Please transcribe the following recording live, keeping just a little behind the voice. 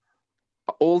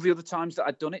All the other times that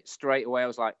I'd done it, straight away I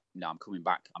was like, no, I'm coming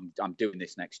back. I'm doing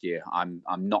this next year. I'm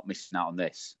not missing out on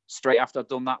this. Straight after I'd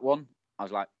done that one, I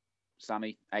was like,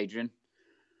 Sammy, Adrian,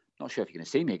 not sure if you're going to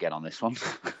see me again on this one.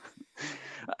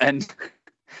 And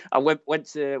we went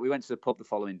to the pub the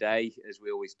following day, as we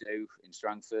always do in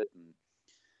Strangford, and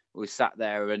we sat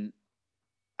there, and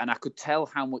I could tell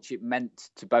how much it meant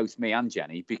to both me and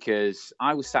Jenny, because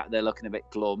I was sat there looking a bit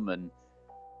glum, and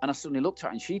I suddenly looked at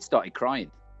her and she'd started crying.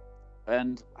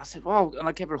 And I said, well, and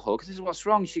I gave her a hug. This is what's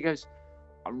wrong. She goes,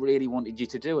 I really wanted you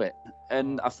to do it.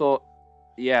 And I thought,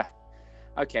 yeah,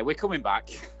 okay, we're coming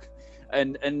back.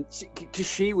 And because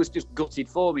she was just gutted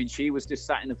for me, and she was just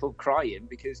sat in the pub crying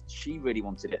because she really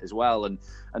wanted it as well. And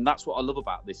that's what I love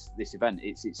about this event.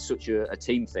 It's such a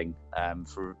team thing,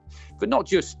 for not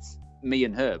just me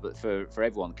and her, but for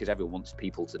everyone, because everyone wants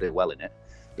people to do well in it.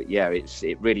 But yeah,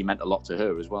 it really meant a lot to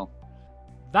her as well.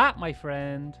 That, my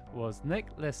friend, was Nick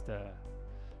Lister,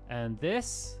 and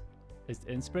this is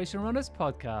the Inspiration Runners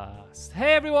podcast.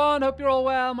 Hey everyone, hope you're all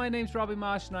well. My name's Robbie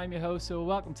Marsh and I'm your host, so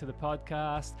welcome to the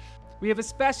podcast. We have a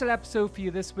special episode for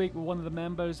you this week with one of the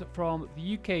members from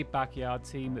the UK backyard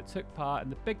team that took part in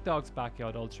the Big Dogs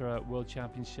Backyard Ultra World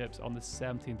Championships on the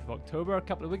 17th of October, a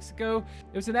couple of weeks ago.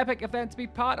 It was an epic event to be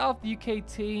part of. The UK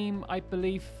team, I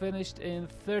believe, finished in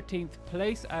 13th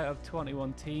place out of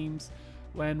 21 teams,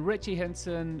 when Richie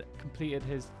Hinson completed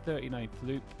his 39th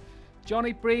loop.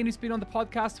 Johnny Breen, who's been on the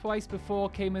podcast twice before,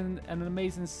 came in an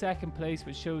amazing second place,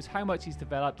 which shows how much he's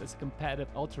developed as a competitive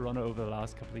ultra runner over the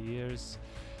last couple of years.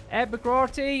 Ed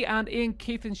McGroarty and Ian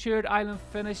Keith in Sherwood Island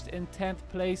finished in 10th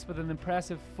place with an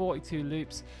impressive 42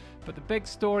 loops. But the big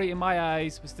story in my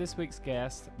eyes was this week's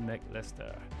guest, Nick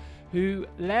Lister, who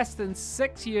less than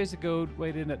 6 years ago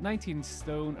weighed in at 19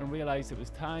 stone and realised it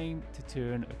was time to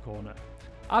turn a corner.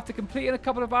 After completing a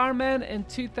couple of Ironmen in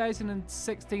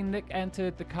 2016, Nick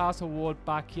entered the Castleward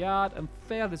backyard and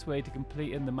failed his way to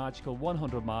completing the magical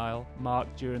 100-mile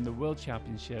mark during the World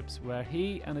Championships, where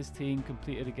he and his team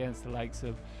competed against the likes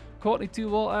of Courtney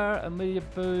Dauwalter, Amelia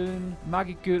Boone,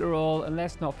 Maggie Guterl, and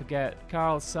let's not forget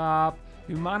Karel Sabbe,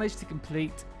 who managed to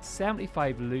complete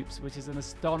 75 loops, which is an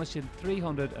astonishing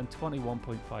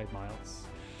 321.5 miles.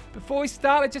 Before we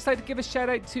start, I'd just like to give a shout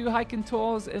out to Hiking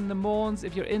Tours in the Mourns.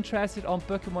 If you're interested on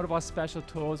booking one of our special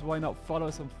tours, why not follow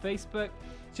us on Facebook?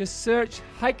 Just search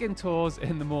Hiking Tours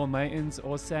in the Mourne Mountains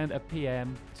or send a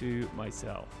PM to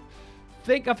myself.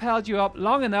 Think I've held you up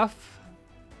long enough.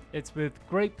 It's with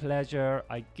great pleasure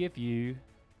I give you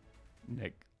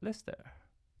Nick Lister.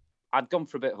 I'd gone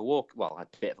for a bit of a walk. Well,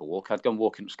 I'd gone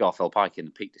walking up Scarfell Pike in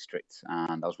the Peak District,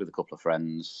 and I was with a couple of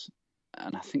friends.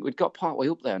 And I think we'd got part way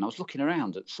up there, and I was looking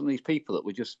around at some of these people that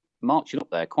were just marching up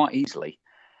there quite easily.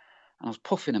 And I was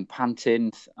puffing and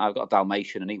panting. I've got a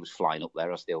Dalmatian, and he was flying up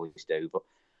there, as they always do. But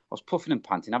I was puffing and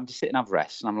panting, having to sit and have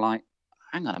rest. And I'm like,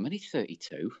 hang on, I'm only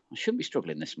 32. I shouldn't be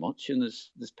struggling this much. And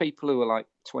there's people who are like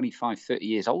 25, 30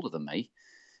 years older than me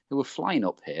who were flying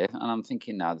up here. And I'm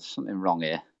thinking, no, there's something wrong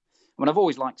here. I mean, I've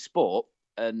always liked sport,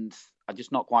 and I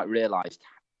just not quite realised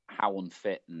how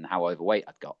unfit and how overweight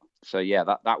I'd got. So yeah,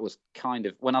 that was kind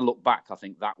of, when I look back, I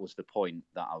think that was the point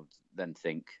that I would then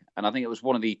think. And I think it was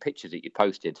one of the pictures that you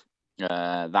posted.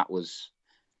 That was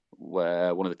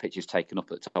one of the pictures taken up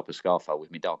at the top of Scarfell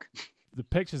with my dog. The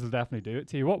pictures will definitely do it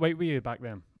to you. What weight were you back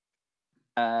then?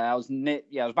 I was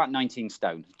about 19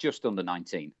 stone, just under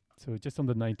 19. So just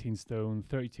under 19 stone,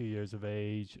 32 years of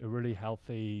age, a really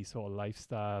healthy sort of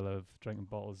lifestyle of drinking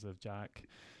bottles of Jack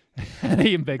and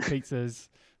eating big pizzas.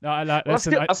 No, I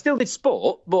still did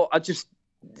sport, but I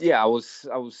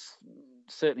was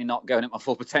certainly not going at my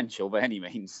full potential by any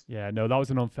means. Yeah, no, that was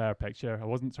an unfair picture. I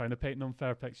wasn't trying to paint an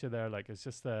unfair picture there. Like, it's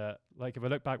just like if I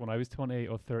look back when I was 28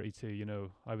 or 32, you know,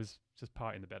 I was just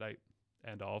partying the bit out,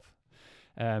 end of.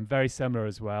 Very similar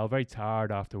as well, very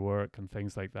tired after work and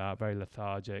things like that, very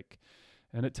lethargic.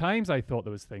 And at times I thought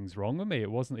there was things wrong with me. I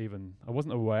wasn't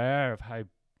aware of how,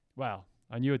 well,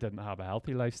 I knew I didn't have a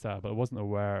healthy lifestyle, but I wasn't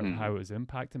aware of how it was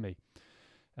impacting me.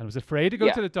 And I was afraid to go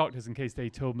to the doctors in case they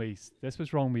told me this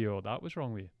was wrong with you or that was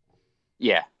wrong with you.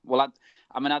 Yeah, well,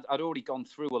 I'd already gone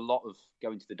through a lot of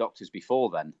going to the doctors before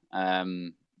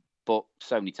then. But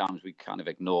so many times we kind of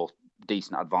ignore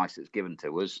decent advice that's given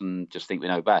to us and just think we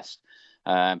know best.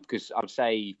 Because I would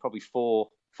say probably four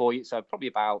years, so probably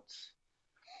about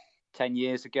 10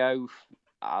 years ago,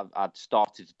 I'd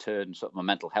started to turn sort of my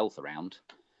mental health around.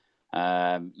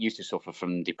 Used to suffer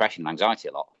from depression and anxiety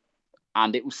a lot.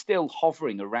 And it was still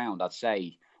hovering around, I'd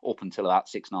say, up until about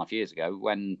 6.5 years ago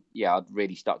when, I'd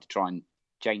really start to try and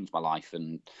change my life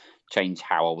and change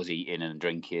how I was eating and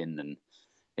drinking. And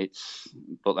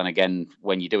but then again,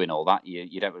 when you're doing all that,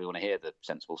 you don't really want to hear the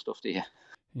sensible stuff, do you?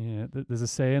 Yeah, there's a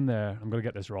saying there. I'm going to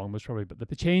get this wrong, most probably, but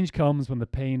the change comes when the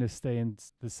pain is staying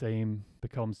the same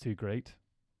becomes too great.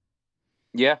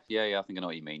 Yeah. I think I know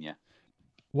what you mean. Yeah.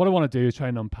 What I want to do is try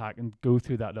and unpack and go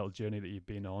through that little journey that you've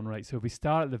been on, right? So if we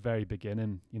start at the very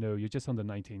beginning, you're just under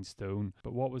 19 stone,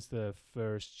 but what was the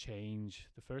first change,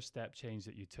 the first step change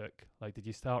that you took? Like, did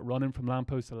you start running from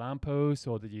lamppost to lamppost,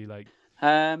 or did you like?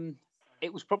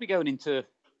 It was probably going into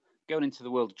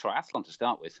the world of triathlon to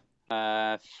start with.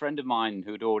 A friend of mine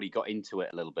who had already got into it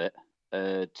a little bit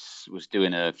was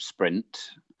doing a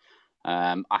sprint.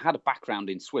 I had a background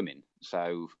in swimming,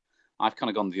 so I've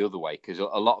kind of gone the other way, because a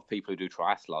lot of people who do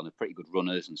triathlon are pretty good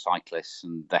runners and cyclists,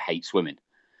 and they hate swimming.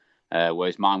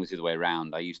 Whereas mine was the other way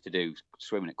around. I used to do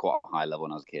swimming at quite a high level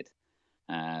when I was a kid.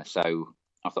 So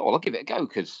I thought, well, I'll give it a go,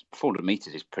 because 400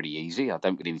 meters is pretty easy. I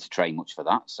don't really need to train much for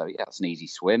that. So yeah, it's an easy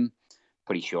swim.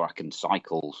 Pretty sure I can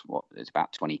cycle, it's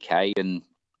about 20k. And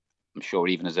I'm sure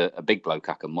even as a big bloke,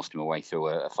 I can muster my way through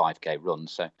a 5k run.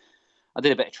 So I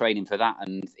did a bit of training for that,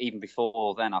 and even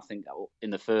before then, I think in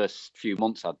the first few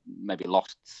months, I'd maybe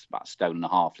lost about 1.5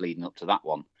 stone leading up to that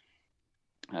one.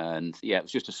 And yeah, it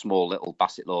was just a small little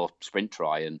Basset Law sprint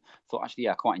try, and thought, actually,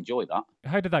 yeah, I quite enjoyed that.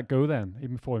 How did that go then,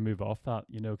 even before we move off that,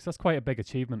 because that's quite a big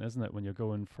achievement, isn't it, when you're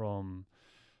going from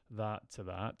that to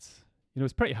that?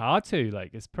 It's pretty hard to,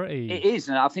 It is,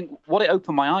 and I think what it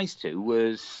opened my eyes to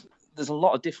was there's a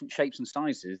lot of different shapes and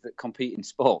sizes that compete in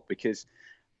sport, because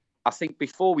I think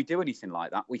before we do anything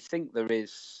like that, we think there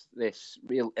is this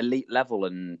real elite level,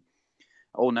 and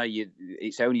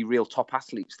it's only real top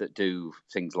athletes that do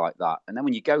things like that. And then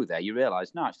when you go there, you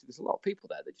realise, no, actually, there's a lot of people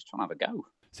there that just trying to have a go.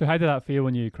 So how did that feel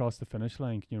when you crossed the finish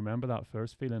line? Can you remember that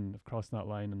first feeling of crossing that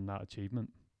line and that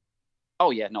achievement? Oh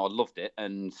yeah, no, I loved it,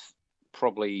 and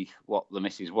probably what the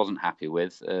missus wasn't happy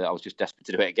with, I was just desperate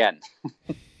to do it again.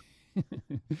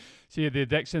 So you had the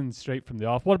addiction straight from the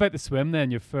off. What about the swim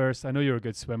then? I know you're a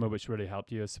good swimmer, which really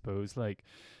helped you, I suppose. But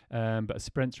a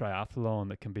sprint triathlon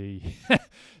that can be,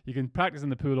 you can practice in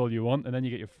the pool all you want, and then you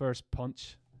get your first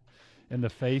punch in the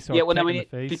face or in the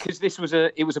face. Because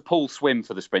it was a pool swim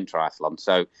for the sprint triathlon,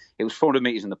 so it was 400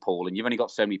 meters in the pool, and you've only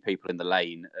got so many people in the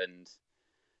lane, and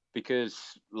because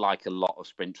like a lot of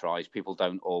sprint tries, people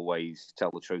don't always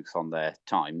tell the truth on their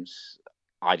times.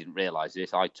 I didn't realise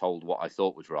this. I told what I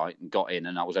thought was right and got in,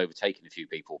 and I was overtaking a few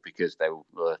people because they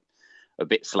were a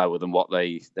bit slower than what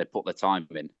they put their time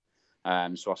in.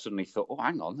 So I suddenly thought, oh,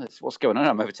 hang on, what's going on?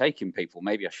 I'm overtaking people.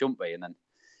 Maybe I shouldn't be. And then,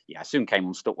 I soon came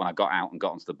unstuck when I got out and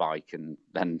got onto the bike, and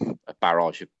then a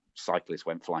barrage of cyclists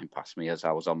went flying past me as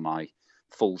I was on my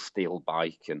full steel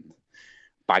bike and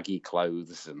baggy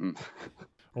clothes and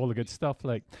all the good stuff.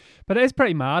 But it is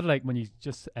pretty mad, when you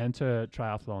just enter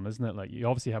triathlon, isn't it? You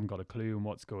obviously haven't got a clue on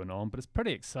what's going on, but it's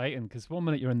pretty exciting, because 1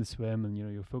 minute you're in the swim and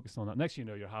you're focused on that, next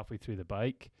you're halfway through the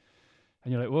bike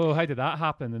and you're like, whoa, how did that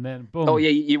happen? And then boom. Oh yeah,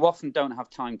 you often don't have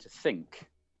time to think,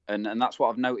 and that's what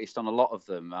I've noticed on a lot of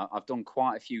them. I've done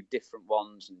quite a few different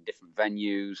ones and different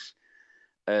venues,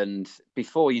 and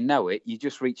before you know it, you're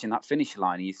just reaching that finish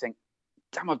line and you think,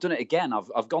 damn, I've done it again.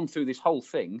 I've gone through this whole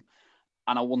thing,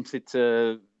 and I wanted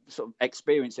to sort of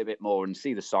experience it a bit more and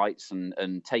see the sights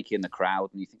and take in the crowd.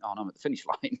 And you think, oh no, I'm at the finish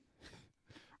line.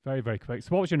 Very, very quick. So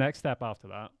what was your next step after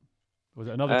that? Was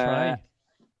it another try?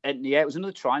 And yeah, it was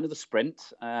another try, another sprint.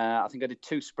 I think I did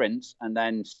 2 sprints, and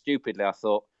then stupidly I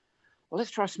thought, well, let's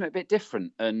try something a bit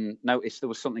different, and noticed there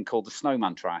was something called the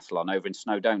Snowman Triathlon over in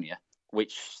Snowdonia,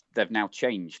 which they've now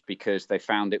changed because they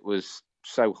found it was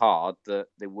so hard that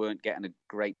they weren't getting a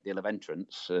great deal of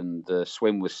entrance, and the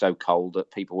swim was so cold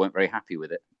that people weren't very happy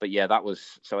with it. But yeah,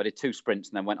 so I did 2 sprints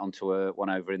and then went on to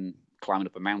one over in climbing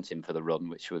up a mountain for the run,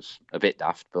 which was a bit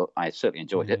daft, but I certainly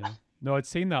enjoyed it. No, I'd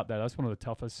seen that there. That's one of the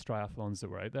toughest triathlons that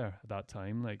were out there at that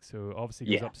time. So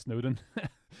obviously goes up Snowdon,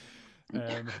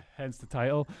 hence the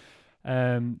title.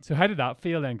 So how did that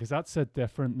feel then? Because that's a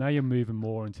different. Now you're moving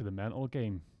more into the mental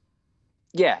game.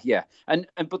 Yeah, and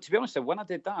but to be honest, when I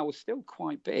did that, I was still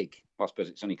quite big. Well, I suppose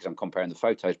it's only because I'm comparing the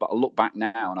photos, but I look back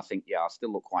now and I think, I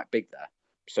still look quite big there.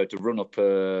 So to run up,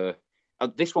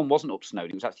 this one wasn't up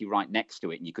Snowdon; it was actually right next to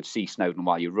it, and you could see Snowdon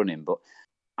while you're running. But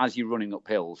as you're running up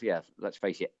hills, let's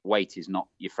face it, weight is not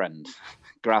your friend.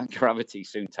 Gravity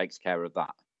soon takes care of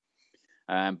that.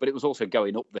 But it was also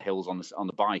going up the hills on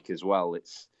the bike as well.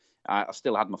 I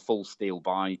still had my full steel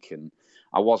bike, and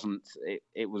I wasn't.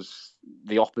 It was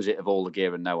the opposite of all the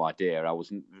gear and no idea. I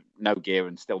was no gear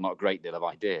and still not a great deal of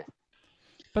idea.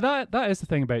 But that is the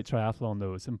thing about triathlon,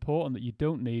 though. It's important that you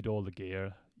don't need all the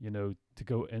gear, to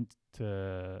go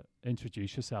to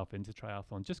introduce yourself into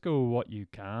triathlon. Just go what you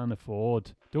can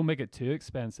afford. Don't make it too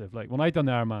expensive. Like when I done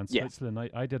the Ironman Switzerland,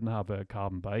 I didn't have a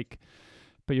carbon bike.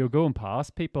 but you're going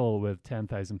past people with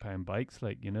 10,000 pound bikes,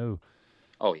 like, you know.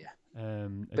 Oh yeah.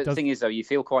 But the thing is, though, you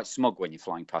feel quite smug when you're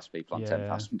flying past people on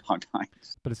 10,000 pound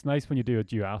bikes. But it's nice when you do a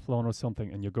duathlon or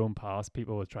something and you're going past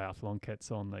people with triathlon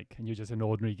kits on, like, and you're just in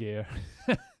ordinary gear.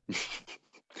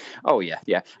 Oh yeah,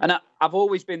 yeah. And I've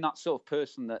always been that sort of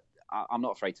person that I'm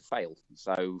not afraid to fail.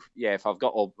 So yeah, if I've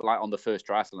got like on the first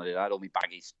triathlon I had all my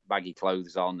baggy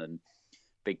clothes on and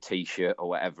big t-shirt or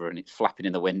whatever, and it's flapping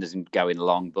in the wind as I'm going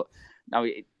along. But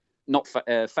no,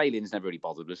 failing's never really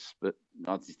bothered us. But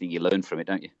I just think you learn from it,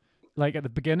 don't you? Like at the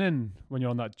beginning, when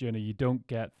you're on that journey, you don't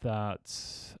get that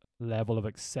level of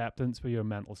acceptance with your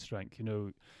mental strength. You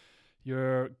know,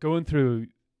 you're going through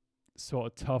sort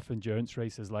of tough endurance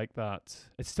races like that.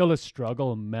 It's still a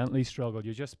struggle, mentally struggle.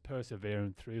 You're just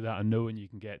persevering through that and knowing you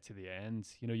can get to the end.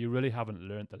 You know, you really haven't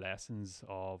learned the lessons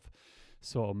of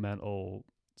sort of mental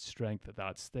strength at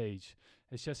that stage.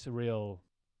 It's just a real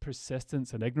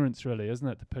persistence and ignorance, really, isn't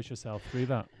it, to push yourself through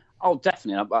that? Oh,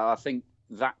 definitely. I think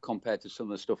that compared to some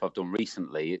of the stuff I've done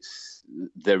recently,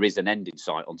 there is an end in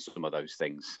sight on some of those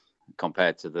things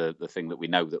compared to the thing that we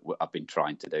know that I've been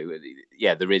trying to do.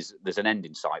 Yeah, there's an end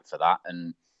in sight for that.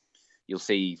 And you'll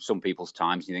see some people's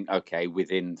times, you think, okay,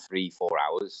 within 3-4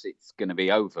 hours, it's going to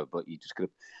be over, but you just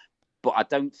but I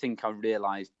don't think I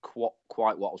realised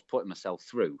quite what I was putting myself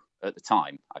through at the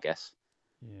time, I guess.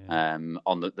 Yeah.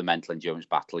 On the mental endurance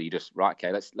battle, you just, right,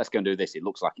 okay, let's go and do this. It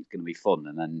looks like it's going to be fun.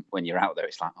 And then when you're out there,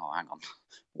 it's like, oh, hang on,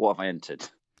 what have I entered?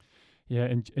 Yeah,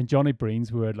 in Johnny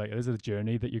Breen's word, like, this is a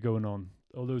journey that you're going on.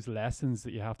 All those lessons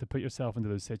that you have to put yourself into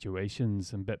those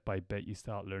situations, and bit by bit you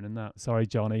start learning that. Sorry,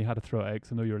 Johnny, had to throw it out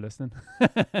because I know you were listening.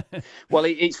 Well,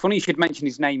 it's funny you should mention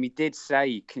his name. He did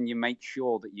say, can you make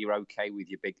sure that you're okay with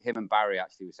your him and Barry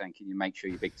actually were saying, can you make sure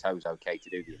your big toe's okay to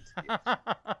do the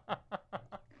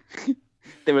interview?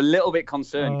 They were a little bit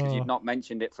concerned because you'd not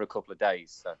mentioned it for a couple of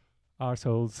days. So.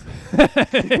 Arseholes.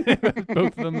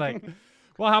 Both of them, like.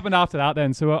 What happened after that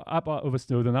then? So up over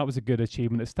Snowdon, that was a good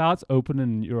achievement. It starts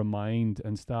opening your mind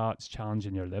and starts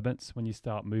challenging your limits when you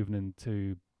start moving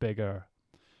into bigger,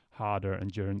 harder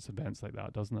endurance events like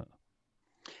that, doesn't it?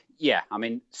 Yeah, I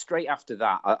mean, straight after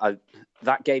that,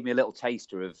 that gave me a little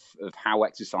taster of how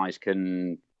exercise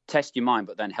can test your mind,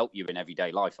 but then help you in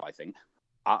everyday life, I think.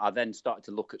 I then started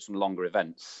to look at some longer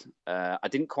events. I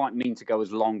didn't quite mean to go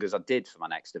as long as I did for my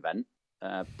next event,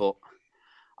 but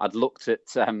I'd looked at,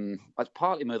 it's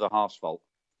partly my other half's fault.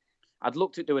 I'd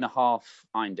looked at doing a half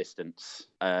iron distance,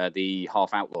 the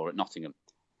half outlaw at Nottingham.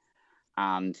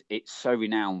 And it's so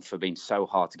renowned for being so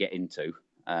hard to get into.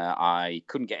 I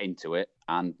couldn't get into it.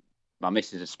 And my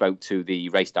missus spoke to the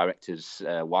race director's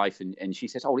wife, and she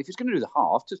says, oh, if he's going to do the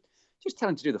half, just tell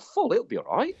him to do the full. It'll be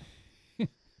all right.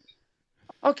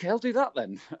 Okay, I'll do that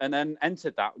then. And then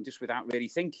entered that just without really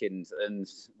thinking. And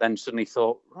then suddenly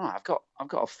thought, right, I've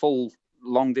got a full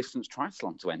long distance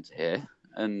triathlon to enter here,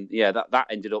 and yeah, that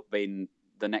ended up being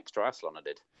the next triathlon I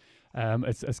did.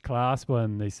 It's class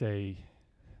when they say,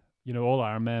 you know, all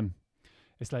Ironmen,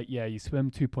 it's like, yeah, you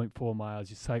swim 2.4 miles,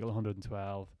 you cycle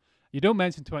 112. You don't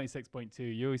mention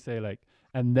 26.2. You always say, like,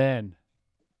 and then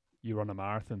you run a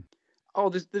marathon. Oh,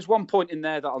 there's one point in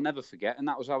there that I'll never forget, and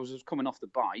that was I was coming off the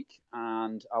bike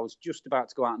and I was just about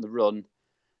to go out on the run.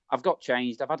 I've got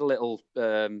changed. I've had a little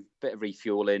bit of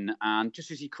refueling, and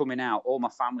just as you're coming out, all my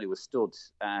family was stood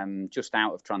just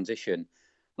out of transition. And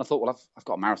I thought, well, I've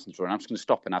got a marathon to run. I'm just going to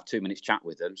stop and have 2 minutes chat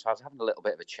with them. So I was having a little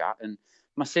bit of a chat, and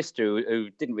my sister, who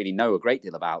didn't really know a great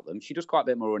deal about them, she does quite a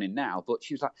bit more running now, but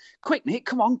she was like, quick, Nick,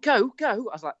 come on, go. I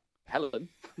was like, Helen,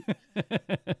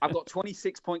 I've got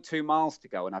 26.2 miles to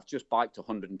go, and I've just biked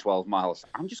 112 miles.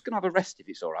 I'm just going to have a rest if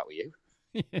it's all right with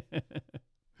you.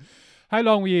 How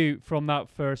long were you from that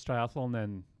first triathlon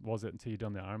then, was it, until you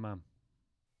done the Ironman?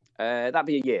 That'd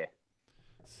be a year.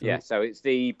 So it's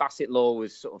the Bassett Law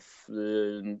was sort of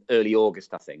early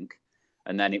August, I think.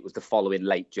 And then it was the following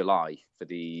late July for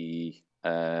the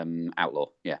Outlaw,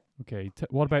 yeah. Okay,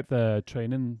 what about the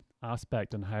training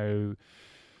aspect and how...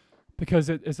 Because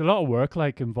it's a lot of work,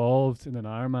 like, involved in an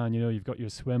Ironman. You know, you've got your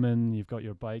swimming, you've got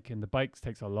your bike, and the bike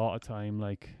takes a lot of time,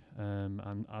 like,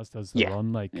 and as does the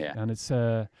run, like, and it's...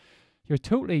 You're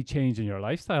totally changing your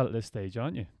lifestyle at this stage,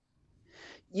 aren't you?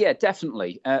 Yeah,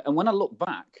 definitely. And when I look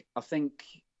back, I think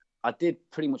I did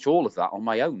pretty much all of that on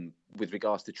my own with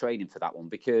regards to training for that one,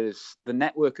 because the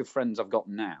network of friends I've got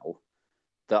now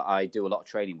that I do a lot of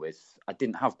training with, I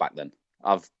didn't have back then.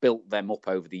 I've built them up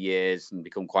over the years and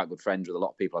become quite good friends with a lot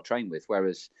of people I train with,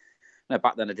 whereas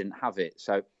back then I didn't have it.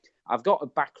 So I've got a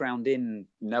background in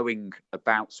knowing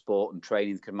about sport and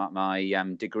training.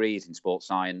 My degree is in sports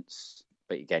science.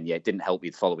 But again, it didn't help me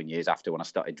the following years after when I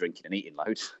started drinking and eating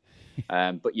loads.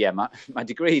 But yeah, my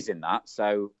degree's in that,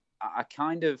 so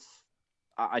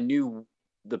I knew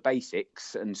the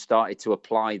basics and started to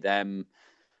apply them.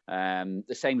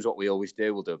 The same as what we always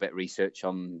do. We'll do a bit of research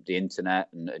on the internet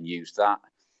and use that,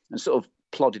 and sort of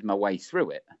plodded my way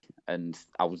through it. And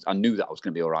I knew that I was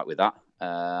going to be all right with that.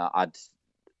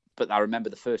 But I remember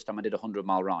the first time I did a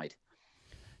 100-mile ride.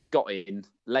 Got in,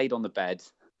 laid on the bed.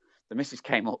 The missus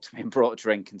came up to me and brought a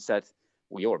drink and said,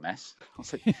 "Well, you're a mess." I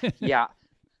said, "Yeah,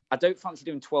 I don't fancy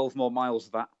doing 12 more miles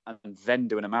of that and then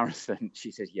doing a marathon."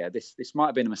 She says, "Yeah, this might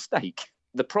have been a mistake."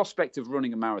 The prospect of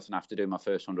running a marathon after doing my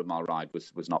first 100-mile ride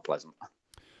was not pleasant.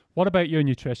 What about your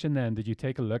nutrition then? Did you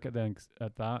take a look at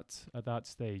that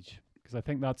stage? Because I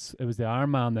think it was the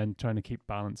Ironman then, trying to keep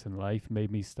balance in life,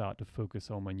 made me start to focus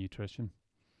on my nutrition.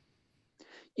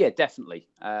 Yeah, definitely.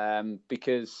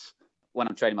 Because when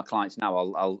I'm training my clients now,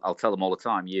 I'll tell them all the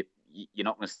time, you're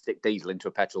not going to stick diesel into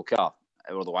a petrol car,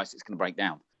 or otherwise it's going to break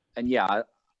down. And yeah,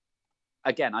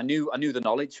 I knew the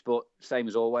knowledge, but same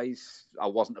as always, I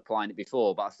wasn't applying it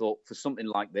before. But I thought for something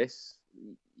like this,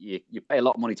 you pay a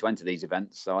lot of money to enter these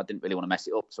events, so I didn't really want to mess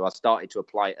it up. So I started to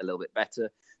apply it a little bit better.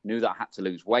 Knew that I had to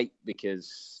lose weight,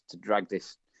 because to drag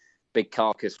this big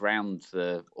carcass round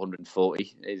the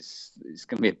 140 it's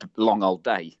going to be a long old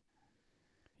day.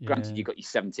 Yeah. Granted, you've got your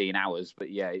 17 hours, but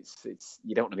yeah, it's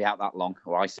you don't want to be out that long,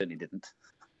 or I certainly didn't.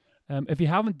 If you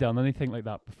haven't done anything like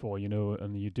that before,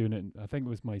 and you're doing it, I think it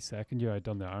was my second year I'd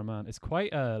done the Ironman. It's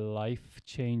quite a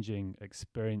life-changing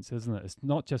experience, isn't it? It's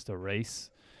not just a race.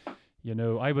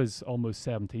 I was almost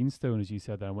 17 stone, as you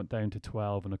said, then I went down to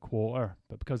 12 and a quarter.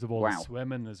 But because of all the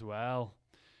swimming as well,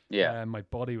 my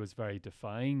body was very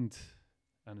defined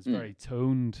and it's very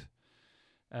toned.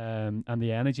 And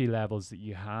the energy levels that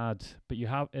you had, but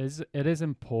it is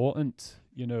important,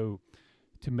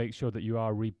 to make sure that you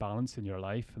are rebalancing your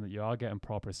life and that you are getting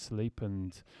proper sleep.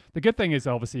 And the good thing is,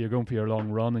 obviously, you're going for your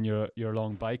long run and your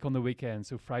long bike on the weekend.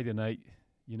 So Friday night,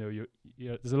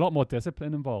 there's a lot more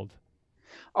discipline involved.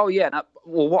 Oh yeah.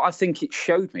 Well, what I think it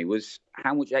showed me was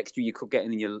how much extra you could get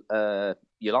in your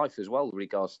life as well.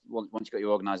 Regards once you got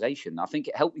your organisation, I think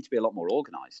it helped me to be a lot more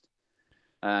organised.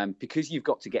 Because you've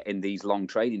got to get in these long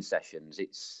training sessions.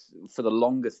 It's for the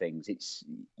longer things.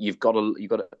 You've got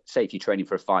to say, if you're training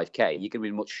for a 5K, you're going to be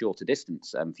a much shorter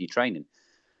distance for your training.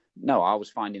 No, I was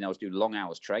finding I was doing long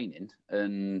hours training,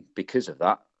 and because of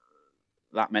that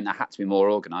meant I had to be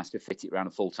more organised to fit it around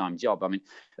a full-time job. I mean,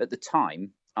 at the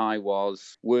time, I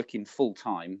was working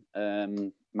full-time,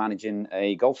 managing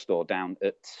a golf store down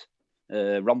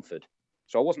at Romford.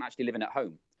 So I wasn't actually living at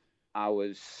home. I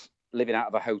was living out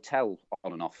of a hotel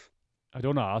on and off. I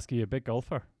don't know, ask you a big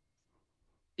golfer?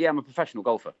 Yeah, I'm a professional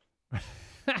golfer.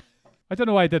 I don't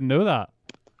know why I didn't know that.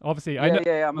 Obviously, I know.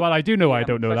 Yeah, I do know why I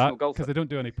don't know that, because I don't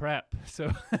do any prep.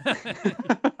 So,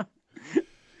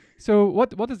 so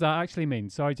what does that actually mean?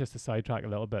 Sorry, just to sidetrack a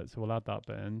little bit. So we'll add that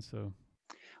bit in. So,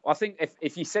 well, I think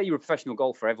if you say you're a professional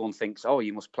golfer, everyone thinks, oh,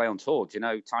 you must play on tour. Do you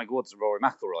know Tiger Woods and Rory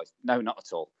McIlroy? No, not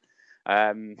at all.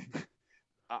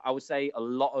 I would say a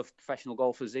lot of professional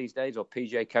golfers these days, or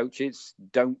PGA coaches,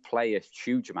 don't play a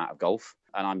huge amount of golf.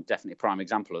 And I'm definitely a prime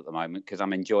example at the moment, because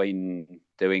I'm enjoying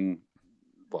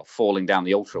falling down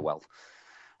the ultra well.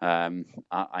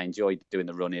 I enjoy doing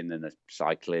the running and the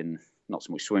cycling, not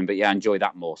so much swimming, but yeah, I enjoy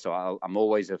that more. So I'm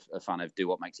always a fan of do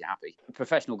what makes you happy. A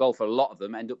professional golfer, a lot of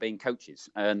them end up being coaches,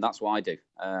 and that's what I do.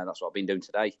 That's what I've been doing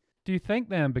today. Do you think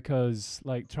then, because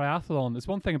like triathlon, there's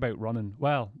one thing about running,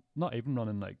 well, not even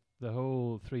running, like the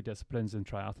whole 3 disciplines in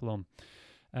triathlon,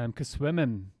 because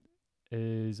swimming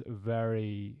is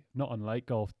very, not unlike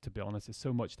golf, to be honest, it's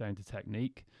so much down to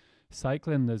technique.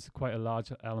 Cycling, there's quite a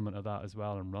large element of that as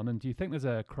well, and running. Do you think there's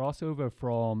a crossover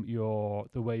from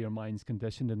the way your mind's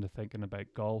conditioned into thinking about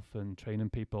golf and training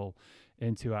people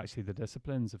into actually the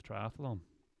disciplines of triathlon?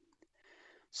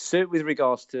 Certainly with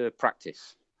regards to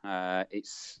practice,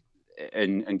 it's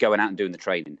and going out and doing the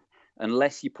training.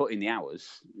 Unless you put in the hours,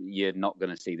 you're not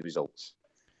going to see the results.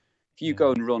 If you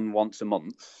go and run once a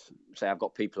month, say I've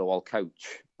got people who I'll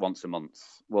coach once a month.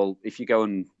 Well, if you go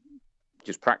and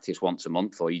just practice once a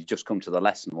month, or you just come to the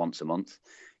lesson once a month,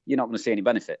 you're not going to see any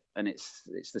benefit. And it's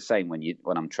the same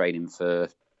when I'm training for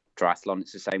triathlon.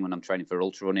 It's the same when I'm training for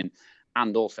ultra running,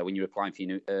 and also when you're applying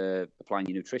your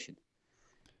nutrition.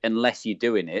 Unless you're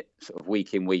doing it sort of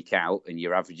week in, week out, and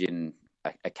you're averaging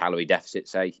a calorie deficit,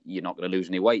 say, you're not going to lose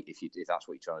any weight if that's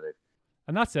what you're trying to do.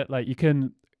 And that's it. Like you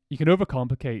can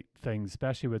overcomplicate things,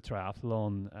 especially with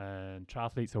triathlon, and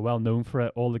triathletes are well known for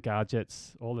it. All the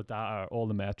gadgets, all the data, all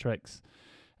the metrics.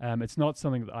 It's not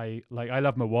something that I like. I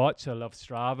love my watch. I love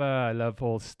Strava. I love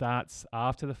all stats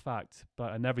after the fact,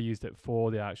 but I never used it for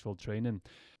the actual training.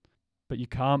 but you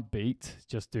can't beat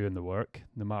just doing the work,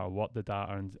 no matter what the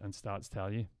data and stats tell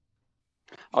you.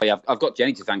 Oh yeah, I've got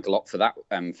Jenny to thank a lot for that,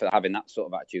 for having that sort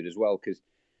of attitude as well. Because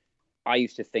I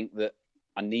used to think that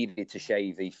I needed to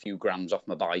shave a few grams off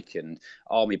my bike, and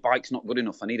my bike's not good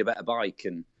enough. I need a better bike.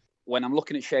 And when I'm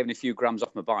looking at shaving a few grams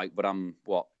off my bike, but I'm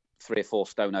 3 or 4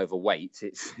 stone overweight,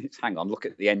 it's hang on, look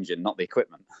at the engine, not the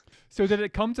equipment. So did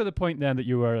it come to the point then that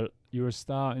you were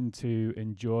starting to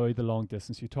enjoy the long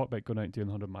distance? You talked about going out and doing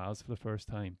 100 miles for the first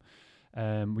time.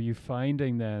 Were you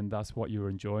finding then that's what you were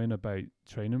enjoying about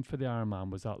training for the Ironman?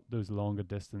 Was that those longer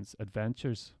distance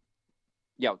adventures?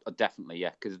 Yeah, definitely,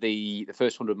 yeah. Because the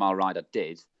first 100-mile ride I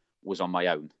did was on my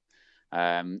own.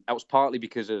 That was partly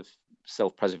because of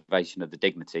self-preservation of the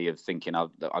dignity of thinking I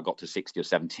got to 60 or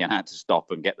 70 and I had to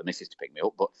stop and get the missus to pick me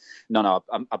up. But no,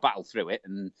 I battled through it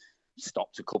and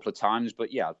stopped a couple of times.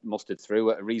 But yeah, I mustered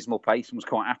through at a reasonable pace and was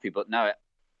quite happy. But no,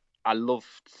 I loved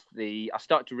I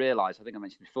started to realise, I think I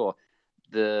mentioned before,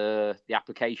 the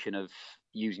application of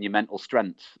using your mental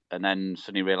strength and then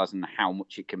suddenly realising how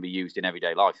much it can be used in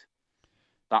everyday life.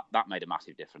 That made a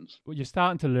massive difference. Well, you're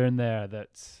starting to learn there that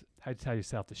how to tell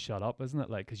yourself to shut up, isn't it?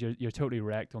 Like, because you're totally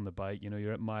wrecked on the bike. You know,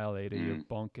 you're at mile 80, you're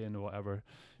bonking or whatever.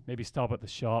 Maybe stop at the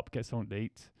shop, get something to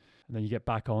eat, and then you get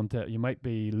back onto it. You might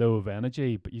be low of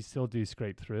energy, but you still do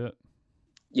scrape through it.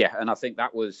 Yeah, and I think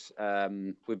that was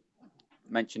we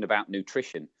mentioned about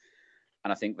nutrition,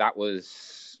 and I think that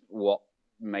was what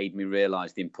made me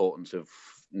realise the importance of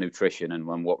nutrition and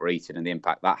what we're eating and the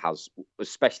impact that has,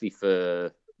 especially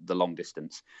for the long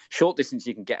distance. Short distance,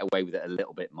 you can get away with it a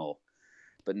little bit more.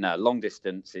 But no, long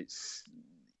distance, it's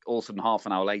all of a sudden half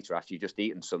an hour later after you've just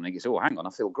eaten something, it's, hang on,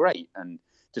 I feel great. And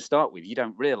to start with, you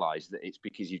don't realise that it's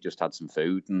because you've just had some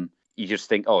food and you just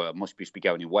think, I must just be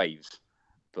going in waves.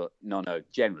 But no,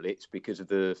 generally it's because of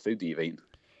the food that you've eaten.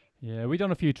 Yeah, we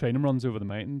done a few training runs over the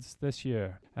mountains this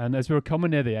year. And as we were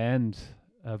coming near the end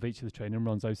of each of the training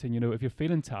runs, I was saying, if you're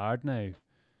feeling tired now,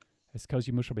 it's because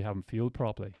you must be having fueled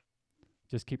properly.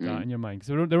 Just keep that in your mind. Because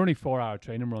they were only 4-hour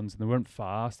training runs and they weren't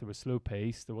fast. They were slow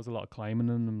paced. There was a lot of climbing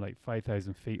in them, like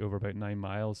 5,000 feet over about 9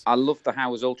 miles. I love the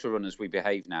how as ultra runners we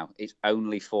behave now. It's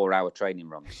only 4-hour training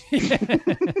runs.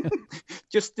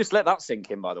 just let that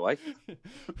sink in, by the way.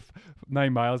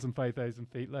 9 miles and 5,000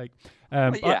 feet, like.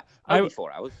 Only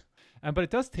 4 hours. But it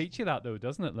does teach you that, though,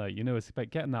 doesn't it? Like, it's about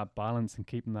getting that balance and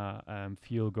keeping that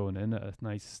fuel going in at a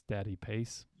nice, steady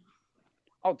pace.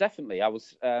 Oh, definitely. I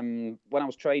was when I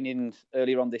was training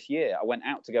earlier on this year, I went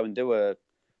out to go and do a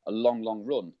long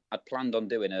run. I'd planned on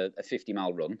doing a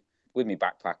 50-mile run with my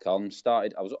backpack on.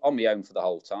 I was on my own for the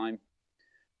whole time.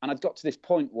 And I'd got to this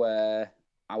point where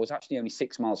I was actually only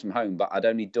 6 miles from home, but I'd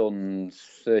only done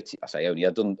 30. I say only,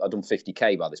 I'd done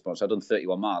 50k by this point. So I'd done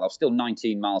 31 miles. I was still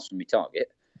 19 miles from my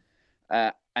target.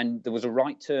 And there was a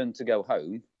right turn to go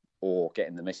home, or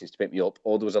getting the missus to pick me up,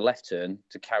 or there was a left turn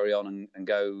to carry on and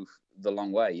go the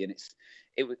long way. And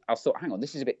I thought, hang on,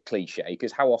 this is a bit cliche,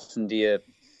 because how often do you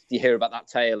hear about that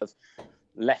tale of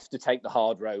left to take the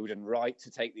hard road and right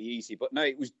to take the easy? But no,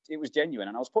 it was genuine.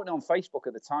 And I was putting it on Facebook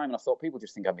at the time, and I thought people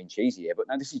just think I'm being cheesy here, but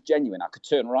no, this is genuine. I could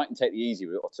turn right and take the easy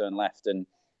route, or turn left. And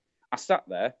I sat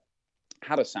there,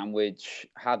 had a sandwich,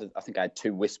 I think I had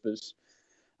 2 Whispers,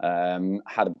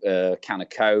 had a can of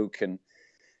Coke, and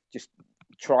just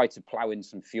tried to plough in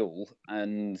some fuel.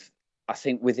 And I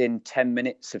think within 10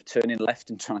 minutes of turning left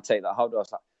and trying to take that hard road, I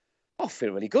was like, I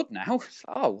feel really good now.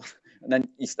 And then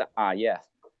you start,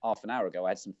 half an hour ago I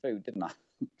had some food, didn't I?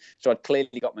 So I'd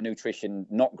clearly got my nutrition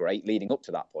not great leading up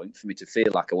to that point for me to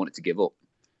feel like I wanted to give up.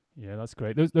 Yeah, that's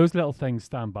great. Those little things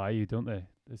stand by you, don't they?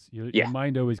 Your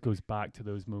mind always goes back to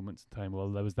those moments in time. Well,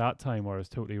 there was that time where I was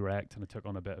totally wrecked and I took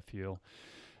on a bit of fuel.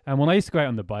 And when I used to go out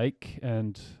on the bike,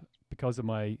 and because of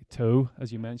my toe,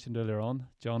 as you mentioned earlier on,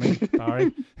 Johnny,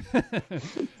 Barry,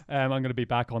 I'm going to be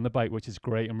back on the bike, which is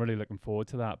great. I'm really looking forward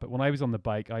to that. But when I was on the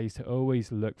bike, I used to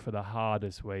always look for the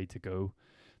hardest way to go.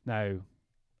 Now,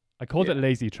 I called it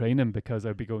lazy training because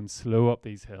I'd be going slow up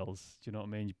these hills. Do you know what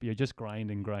I mean? You're just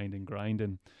grinding.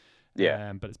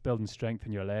 Yeah. But it's building strength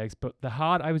in your legs. But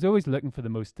I was always looking for the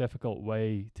most difficult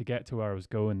way to get to where I was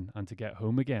going and to get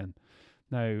home again.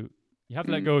 Now, you have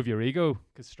to let go of your ego,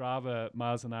 because Strava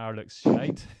miles an hour looks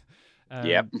shite.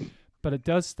 But it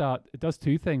does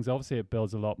 2 things. Obviously, it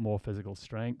builds a lot more physical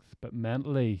strength. But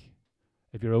mentally,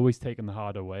 if you're always taking the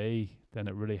harder way, then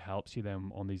it really helps you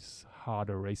then on these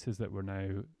harder races that we're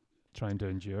now trying to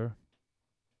endure.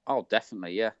 Oh,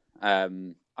 definitely, yeah.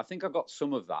 I think I got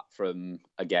some of that from,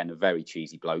 again, a very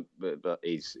cheesy bloke, but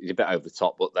he's a bit over the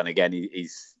top. But then again,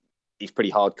 he's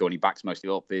pretty hardcore and he backs mostly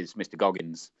up. Is Mr.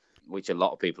 Goggins, which a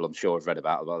lot of people I'm sure have read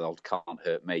about the old Can't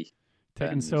Hurt Me.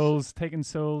 Taking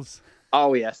souls.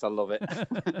 Oh yes, I love it.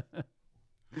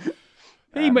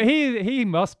 He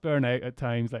must burn out at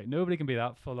times. Like nobody can be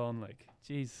that full on. Like,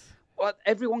 jeez. Well,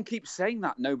 everyone keeps saying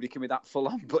that nobody can be that full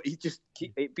on, but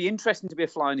it'd be interesting to be a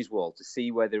fly on his wall to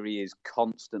see whether he is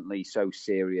constantly so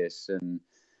serious, and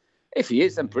if he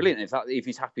is, then brilliant. If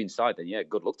he's happy inside, then yeah,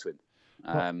 good luck to him.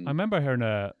 Well, I remember hearing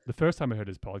the first time I heard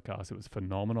his podcast, it was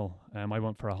phenomenal. I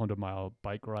went for a 100-mile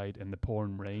bike ride in the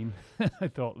pouring rain. I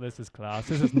thought, this is class.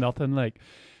 This is nothing like.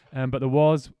 But there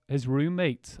was his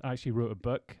roommate actually wrote a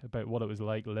book about what it was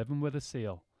like living with a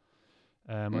seal.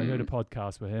 I heard a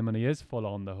podcast with him, and he is full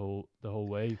on the whole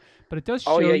way. But it does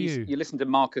show you. You listen to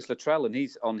Marcus Luttrell, and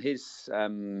he's on his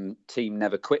Team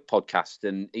Never Quit podcast,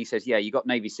 and he says, "Yeah, you got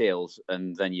Navy SEALs,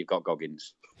 and then you've got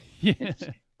Goggins." Yeah.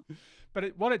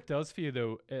 But what it does for you,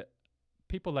 though,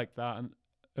 people like that, and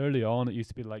early on, it used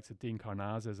to be the likes of Dean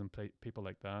Karnazes and people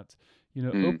like that.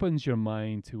 Opens your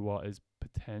mind to what is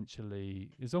potentially.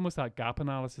 There's almost that gap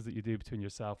analysis that you do between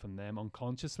yourself and them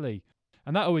unconsciously.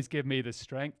 And that always gave me the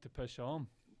strength to push on.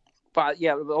 But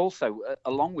yeah, also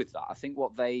along with that, I think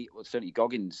what certainly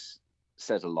Goggins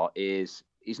says a lot is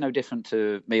he's no different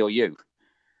to me or you.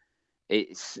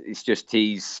 It's just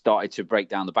he's started to break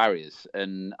down the barriers,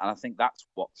 and I think that's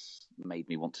what's made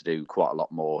me want to do quite a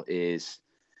lot more. Is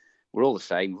we're all the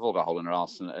same. We've all got a hole in our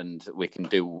arse, and we can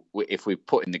do. If we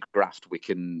put in the graft, we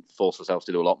can force ourselves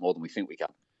to do a lot more than we think we can.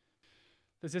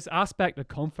 There's this aspect of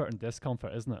comfort and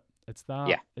discomfort, isn't it? It's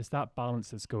that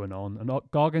balance that's going on. And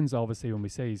Goggins, obviously, when we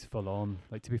say he's full on,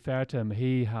 like, to be fair to him,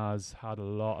 he has had a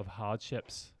lot of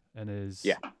hardships in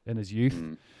his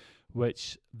youth,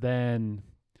 which then,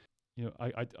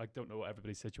 I don't know what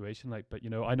everybody's situation like, but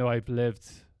I know I've lived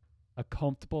a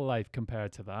comfortable life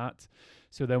compared to that.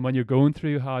 So then when you're going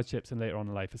through hardships and later on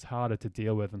in life, it's harder to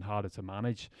deal with and harder to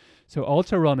manage. So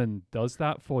ultra running does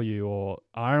that for you, or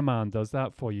Ironman does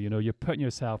that for you. You're putting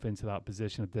yourself into that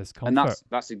position of discomfort. And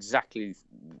that's exactly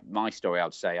my story. I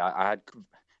would say I had,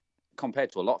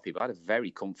 compared to a lot of people, I had a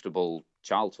very comfortable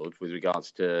childhood with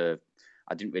regards to,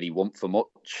 I didn't really want for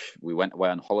much. We went away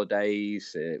on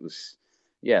holidays. It was,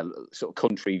 sort of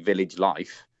country village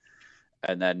life.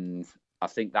 And then I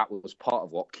think that was part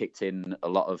of what kicked in a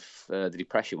lot of the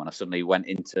depression when I suddenly went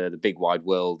into the big wide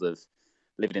world of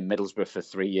living in Middlesbrough for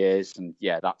 3 years. And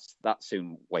that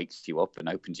soon wakes you up and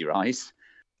opens your eyes.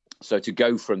 So to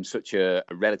go from such a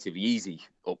relatively easy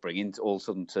upbringing to all of a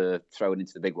sudden to throw it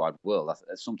into the big wide world,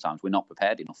 sometimes we're not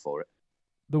prepared enough for it.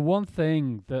 The one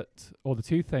thing or the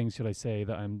two things, should I say,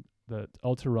 that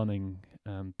ultra running,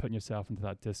 putting yourself into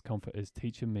that discomfort is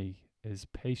teaching me is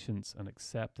patience and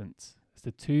acceptance. It's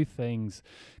the two things.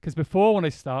 Because before, when I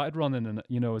started running and,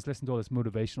 I was listening to all this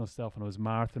motivational stuff and I was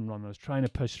marathon running, I was trying to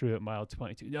push through at mile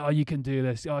 22. Oh, you can do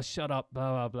this. Oh, shut up,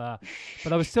 blah, blah, blah.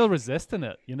 But I was still resisting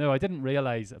it. I didn't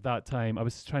realize at that time I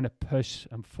was trying to push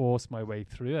and force my way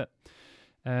through it.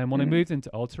 And when I moved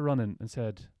into ultra running and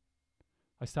said,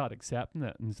 I started accepting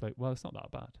it. And it's like, well, it's not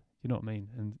that bad. You know what I mean?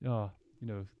 And,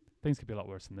 things could be a lot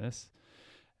worse than this.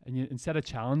 And instead of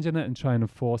challenging it and trying to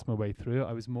force my way through it,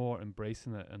 I was more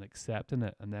embracing it and accepting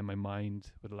it. And then my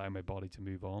mind would allow my body to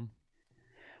move on.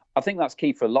 I think that's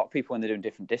key for a lot of people when they're doing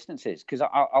different distances. Because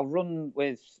I'll run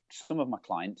with some of my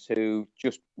clients who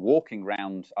just walking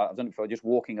around, I've done it before, just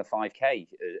walking a 5K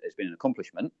has been an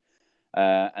accomplishment.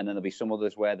 And then there'll be some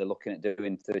others where they're looking at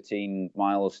doing 13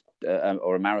 miles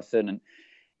or a marathon. And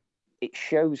it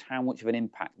shows how much of an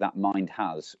impact that mind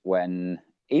has when,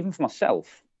 even for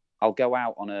myself, I'll go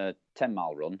out on a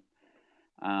 10-mile run,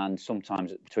 and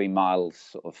sometimes between miles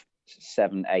sort of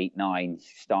 7, 8, 9,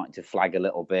 starting to flag a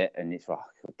little bit, and it's,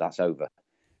 that's over.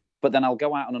 But then I'll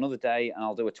go out on another day and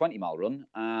I'll do a 20-mile run,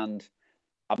 and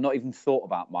I've not even thought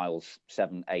about miles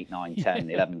 7, 8, 9, 10,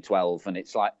 11, 12. And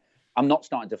it's like, I'm not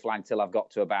starting to flag till I've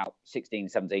got to about 16,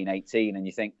 17, 18. And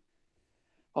you think,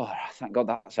 oh, thank God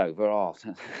that's over. Oh,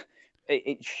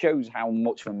 it shows how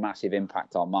much of a massive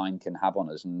impact our mind can have on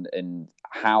us, and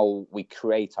how we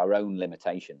create our own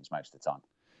limitations most of the time.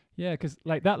 Yeah, because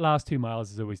like that last 2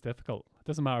 miles is always difficult. It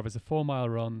doesn't matter if it's a 4-mile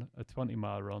run, a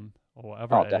 20-mile run, or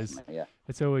whatever it is. Yeah.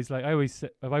 It's always like,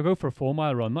 if I go for a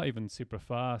 4-mile run, not even super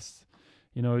fast,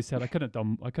 I said I couldn't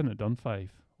have done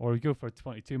 5. Or we go for a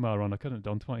 22-mile run, I couldn't have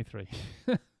done 23.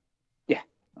 Yeah.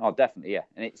 Oh, definitely. Yeah.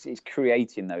 And it's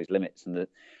creating those limits and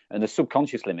the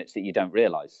subconscious limits that you don't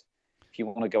realize. If you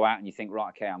want to go out and you think, right,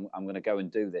 okay, I'm going to go and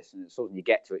do this, and suddenly you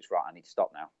get to it's right, I need to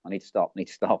stop now. I need to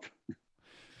stop.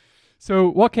 So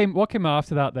what came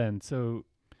after that then? So,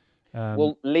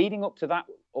 well, leading up to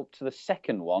the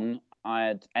second one, I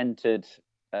had entered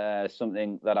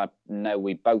something that I know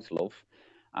we both love,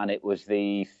 and it was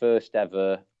the first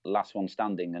ever last one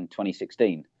standing in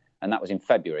 2016. and that was in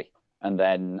February. And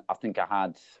then I think I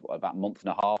had about a month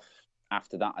and a half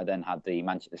after that. I then had the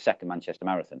second Manchester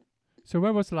Marathon. So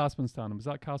where was the last one standing? Was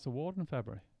that Castleward in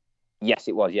February? Yes,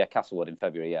 it was. Yeah, Castleward in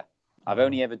February. Yeah, I've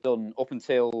only ever done up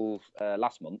until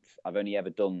last month. I've only ever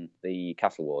done the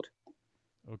Castleward.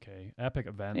 Okay, epic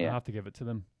event. Yeah. I have to give it to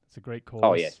them. It's a great course.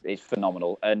 Oh yes, it's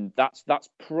phenomenal, and that's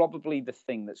probably the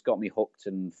thing that's got me hooked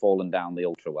and fallen down the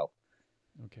ultra well.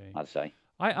 Okay, I'd say.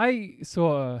 I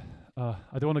saw.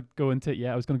 I don't want to go into it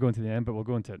yet. I was going to go into the end, but we'll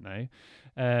go into it now.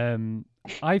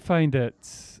 I find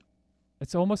it's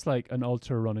almost like an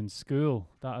ultra running school,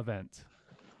 that event,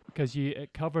 because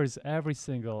it covers every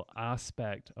single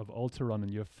aspect of ultra running: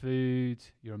 your food,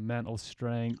 your mental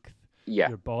strength,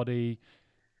 your body.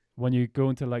 When you go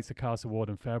into like the Castleward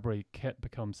in February, kit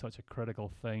becomes such a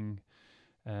critical thing.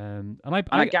 And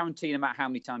I guarantee no matter how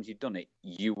many times you've done it,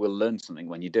 you will learn something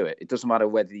when you do it. It doesn't matter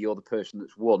whether you're the person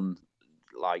that's won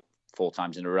like 4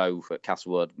 times in a row for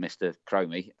Castleward, Mr.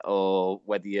 Cromie, or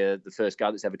whether you're the first guy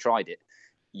that's ever tried it.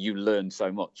 You learn so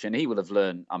much. And he will have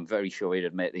learned, I'm very sure he'd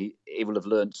admit, he will have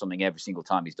learned something every single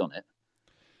time he's done it.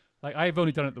 Like, I've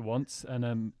only done it the once,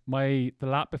 and the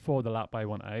lap before the lap I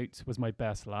went out was my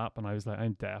best lap, and I was like,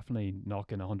 I'm definitely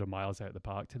knocking 100 miles out of the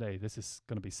park today. This is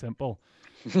going to be simple.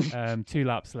 2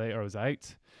 laps later, I was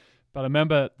out. But I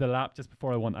remember the lap just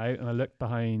before I went out, and I looked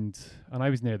behind, and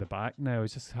I was near the back now. I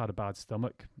just had a bad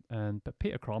stomach, but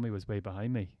Peter Cromie was way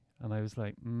behind me, and I was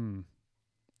like, And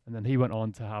then he went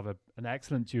on to have an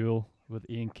excellent duel with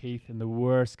Ian Keith in the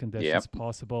worst conditions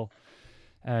possible.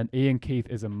 And Ian Keith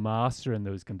is a master in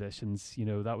those conditions. You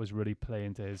know, that was really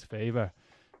playing to his favor.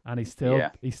 And he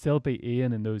still beat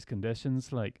Ian in those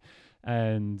conditions.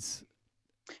 And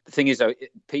the thing is, though,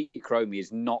 Peter Cromie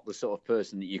is not the sort of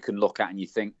person that you can look at and you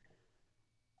think,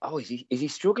 oh, is he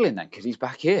struggling then? Because he's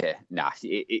back here. Nah,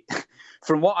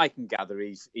 from what I can gather,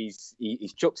 he's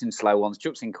chucked in slow ones,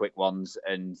 chucked in quick ones,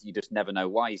 and you just never know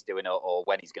why he's doing it or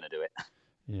when he's going to do it.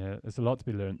 Yeah, there's a lot to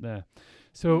be learned there.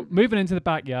 So moving into the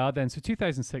backyard then, so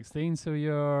 2016, so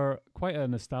you're quite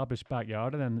an established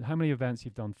backyard. And then how many events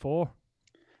you've done? 4?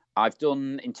 I've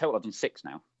done 6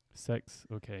 now. 6,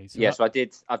 okay. So so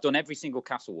I've done every single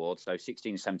Castleward, so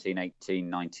 16, 17, 18,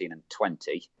 19 and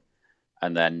 20.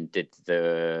 And then did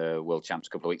the World Champs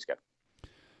a couple of weeks ago.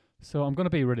 So I'm going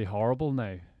to be really horrible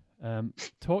now.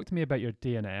 Talk to me about your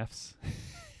DNFs.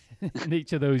 In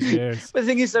each of those years. But the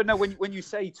thing is, though, no, when you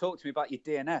say talk to me about your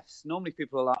DNFs, normally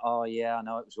people are like, oh, yeah, I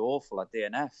know it was awful, I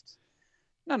DNF'd.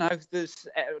 No, there's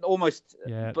almost...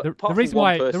 Yeah, the reason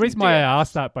why I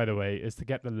asked that, by the way, is to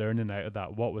get the learning out of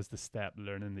that. What was the step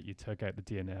learning that you took out the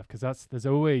DNF? Because there's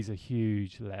always a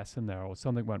huge lesson there, or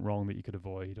something went wrong that you could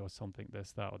avoid, or something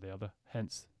this, that, or the other.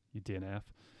 Hence, you DNF.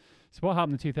 So what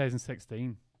happened in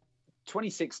 2016?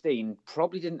 2016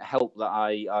 probably didn't help that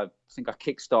I think I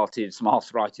kick-started some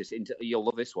arthritis into, you'll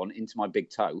love this one, into my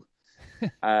big toe.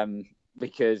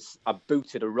 Because I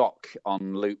booted a rock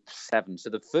on loop 7. So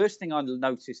the first thing I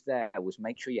noticed there was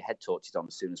make sure your head torch is on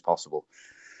as soon as possible.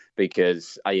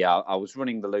 Because I was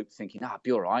running the loop thinking, I'll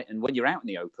be all right. And when you're out in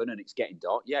the open and it's getting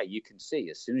dark, you can see.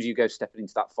 As soon as you go stepping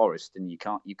into that forest and you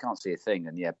can't see a thing.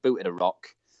 And booted a rock.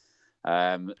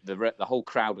 The whole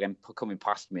crowd went coming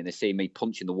past me and they see me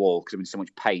punching the wall because I'm in so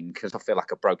much pain because I feel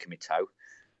like I've broken my toe.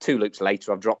 2 loops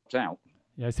later, I've dropped out.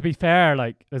 Yeah, to be fair,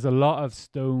 like there's a lot of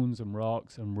stones and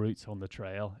rocks and roots on the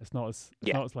trail. It's not as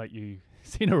like you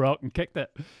seen a rock and kicked it.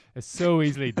 It's so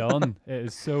easily done. It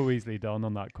is so easily done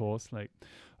on that course. Like,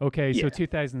 okay, so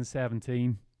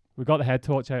 2017, we got the head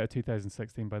torch out of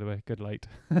 2016. By the way, good light.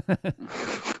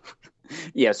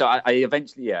 So I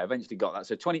eventually got that.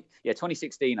 So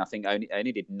 2016, I think I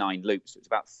only did 9 loops. It's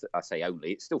about, I say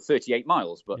only, it's still 38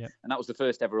 miles, and that was the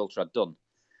first ever ultra I'd done.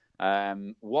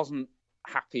 Wasn't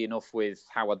happy enough with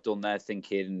how I'd done there,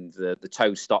 thinking the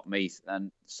toe stopped me,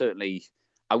 and certainly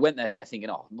I went there thinking,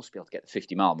 I must be able to get the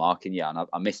 50-mile mark, and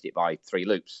I missed it by 3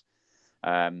 loops.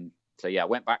 I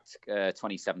went back to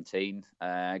 2017,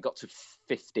 got to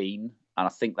 15, and I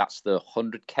think that's the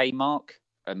 100k mark.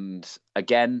 And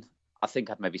again, I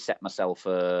think I'd maybe set myself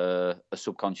a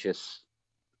subconscious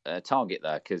target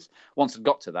there, because once I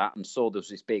got to that and saw there was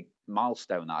this big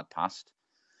milestone that I'd passed,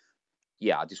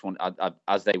 I just I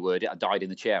as they word it, I died in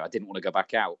the chair. I didn't want to go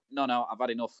back out. No, I've had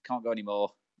enough. Can't go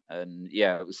anymore. And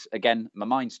it was, again, my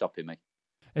mind stopping me.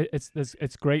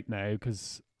 It's great now,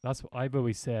 because that's what I've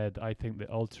always said. I think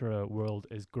the ultra world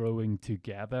is growing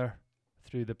together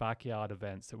through the backyard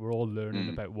events, that we're all learning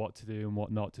about what to do and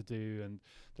what not to do, and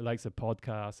the likes of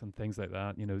podcasts and things like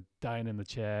that. Dying in the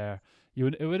chair. You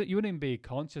wouldn't even be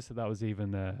conscious that was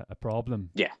even a problem.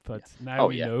 Yeah. But now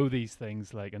we know these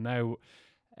things, and now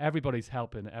everybody's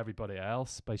helping everybody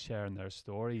else by sharing their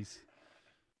stories.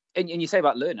 And you say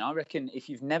about learning, I reckon if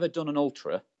you've never done an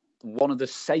ultra, one of the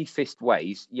safest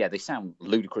ways, yeah, they sound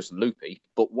ludicrous and loopy,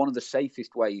 but one of the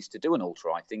safest ways to do an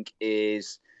ultra, I think,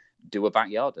 is do a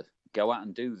backyarder. Go out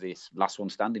and do this last one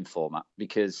standing format,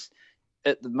 because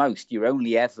at the most, you're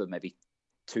only ever maybe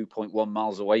 2.1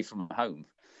 miles away from home.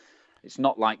 It's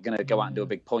not like going to go out and do a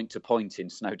big point-to-point in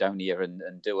Snowdonia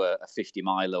and do a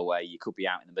 50-miler where you could be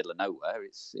out in the middle of nowhere.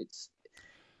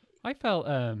 I felt,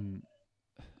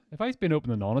 if I was being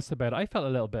open and honest about it, I felt a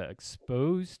little bit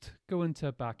exposed going to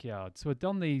a backyard. So I'd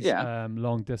done these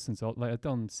long distance, like I'd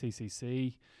done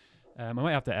CCC. I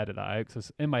might have to edit that out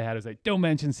because in my head I was like, don't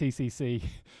mention CCC. Do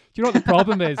you know what the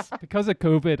problem is? Because of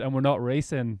COVID and we're not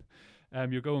racing,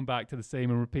 you're going back to the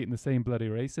same and repeating the same bloody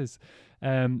races.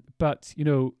 But, you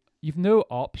know, you've no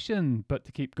option but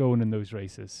to keep going in those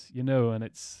races, you know, and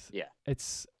it's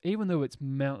even though it's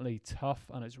mentally tough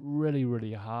and it's really,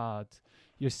 really hard,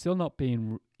 you're not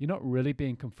really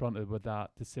being confronted with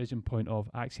that decision point of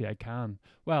actually I can.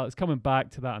 Well, it's coming back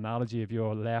to that analogy of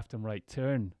your left and right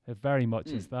turn. It very much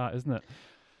is that, isn't it?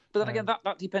 But then again,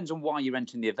 that depends on why you're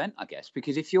entering the event, I guess,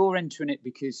 because if you're entering it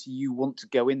because you want to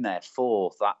go in there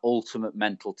for that ultimate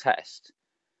mental test,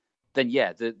 then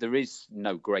yeah, there is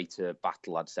no greater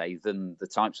battle, I'd say, than the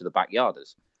types of the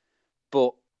backyarders.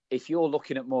 But if you're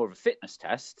looking at more of a fitness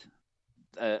test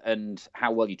and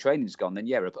how well your training's gone, then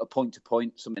yeah, a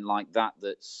point-to-point, something like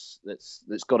that's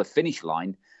got a finish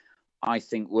line, I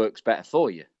think works better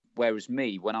for you. Whereas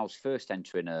me, when I was first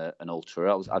entering an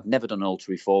ultra, I'd never done an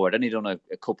ultra before. I'd only done a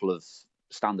couple of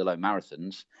standalone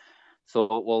marathons.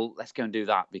 Thought, well, let's go and do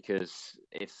that, because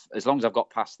as long as I've got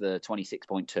past the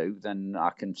 26.2, then I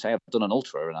can say I've done an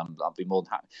ultra and I'll be more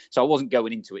than happy. So I wasn't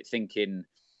going into it thinking,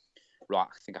 right,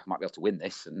 I think I might be able to win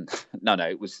this. And no,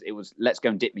 it was let's go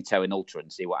and dip my toe in ultra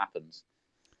and see what happens.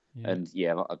 Yeah. And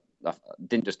yeah, I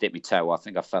didn't just dip my toe. I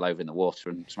think I fell over in the water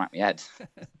and smacked my head.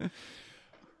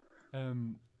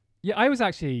 Yeah, I was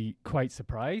actually quite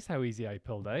surprised how easy I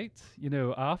pulled out. You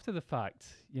know, after the fact,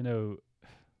 you know,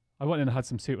 I went in and had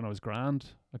some soup when I was grand.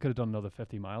 I could have done another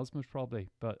 50 miles most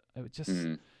probably, but it was just,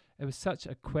 it was such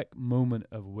a quick moment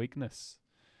of weakness.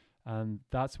 And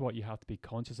that's what you have to be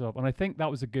conscious of. And I think that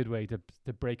was a good way to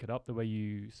break it up the way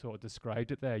you sort of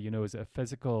described it there. You know, is it a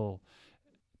physical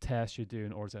test you're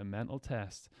doing or is it a mental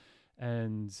test?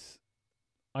 And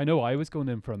I know I was going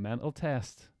in for a mental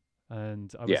test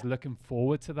and I was looking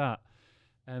forward to that.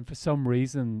 And for some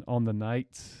reason on the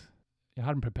night, I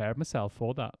hadn't prepared myself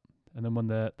for that. And then when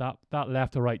that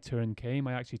left or right turn came,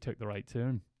 I actually took the right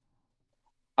turn.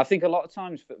 I think a lot of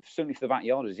times, certainly for the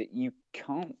backyarders, you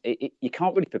can't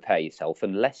really prepare yourself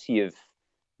unless you've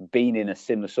been in a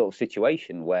similar sort of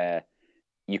situation where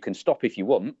you can stop if you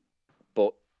want,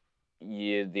 but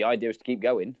the idea is to keep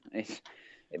going.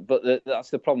 But that's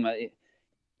the problem.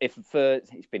 It's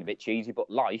been a bit cheesy, but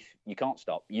life, you can't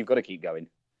stop. You've got to keep going.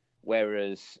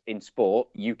 Whereas in sport,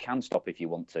 you can stop if you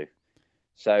want to.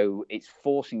 So it's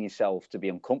forcing yourself to be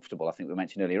uncomfortable. I think we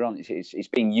mentioned earlier on, it's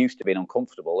being used to being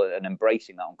uncomfortable and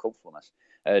embracing that uncomfortableness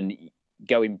and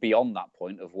going beyond that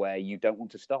point of where you don't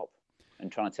want to stop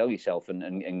and trying to tell yourself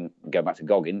and go back to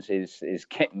Goggins is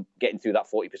getting through that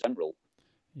 40% rule.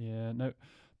 Yeah, no,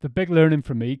 the big learning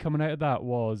for me coming out of that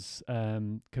was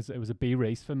because it was a B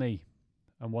race for me.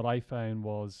 And what I found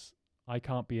was I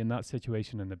can't be in that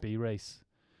situation in the B race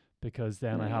because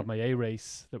then I have my A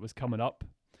race that was coming up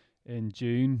in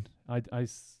June. I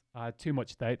had too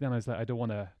much doubt then. I was like, I don't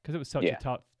want to, because it was such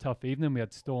a tough evening. We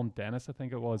had Storm Dennis, I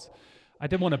think it was. I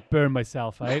didn't want to burn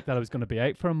myself out that I was going to be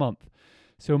out for a month.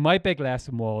 So my big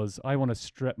lesson was I want to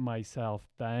strip myself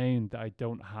down, that I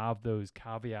don't have those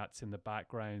caveats in the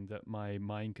background that my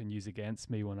mind can use against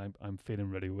me when I'm feeling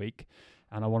really weak.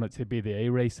 And I want it to be the A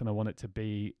race, and I want it to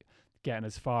be getting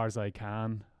as far as I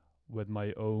can with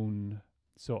my own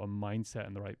sort of mindset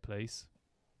in the right place.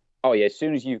 Oh, yeah. As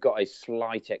soon as you've got a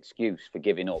slight excuse for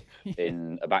giving up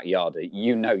in a backyard,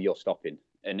 you know you're stopping.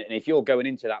 And if you're going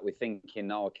into that with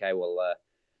thinking, oh, okay, well,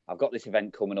 I've got this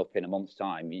event coming up in a month's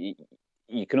time,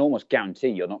 you can almost guarantee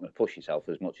you're not going to push yourself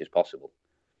as much as possible.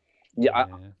 Yeah,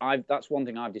 that's one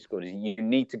thing I've discovered is you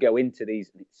need to go into these.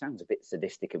 It sounds a bit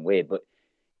sadistic and weird, but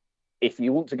if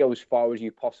you want to go as far as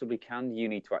you possibly can, you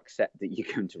need to accept that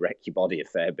you're going to wreck your body a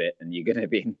fair bit and you're going to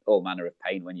be in all manner of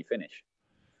pain when you finish.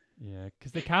 Yeah,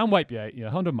 because they can wipe you out.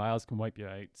 100 miles can wipe you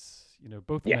out,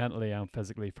 both mentally and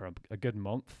physically for a good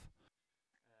month.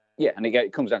 Yeah, and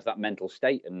it comes down to that mental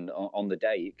state, and on the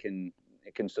day it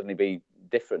can suddenly be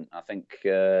different. I think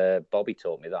Bobby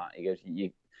taught me that. He goes,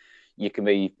 you can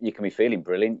be feeling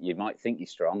brilliant. You might think you're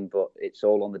strong, but it's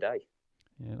all on the day.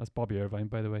 Yeah, that's Bobby Irvine,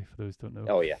 by the way, for those who don't know.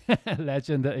 Oh yeah,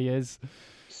 legend that he is.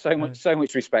 So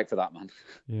much respect for that man.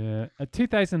 Yeah.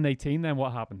 2018, then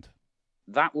what happened?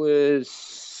 That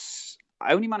was,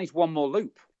 I only managed one more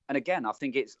loop, and again, I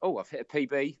think it's I've hit a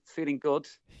PB, feeling good.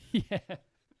 Yeah.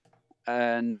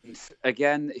 And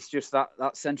again, it's just that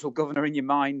central governor in your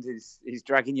mind is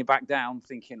dragging you back down,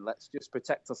 thinking, let's just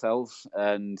protect ourselves.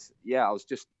 And yeah, I was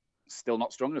just still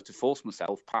not strong enough to force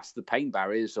myself past the pain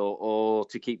barriers or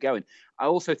to keep going. I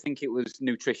also think it was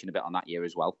nutrition a bit on that year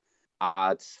as well. I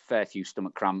had a fair few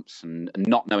stomach cramps and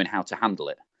not knowing how to handle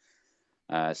it.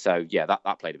 So yeah,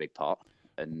 that played a big part.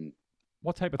 And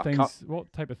what type of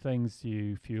things do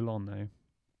you fuel on now?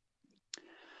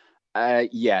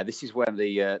 Yeah, this is when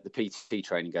the PT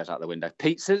training goes out the window.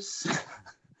 Pizzas.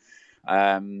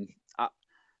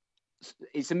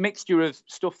 It's a mixture of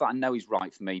stuff that I know is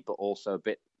right for me, but also a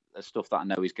bit of stuff that I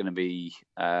know is going to be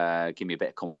give me a bit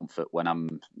of comfort when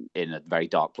I'm in a very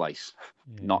dark place.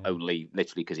 Yeah. Not only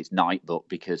literally because it's night, but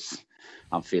because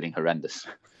I'm feeling horrendous.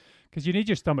 Because you need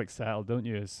your stomach settled, don't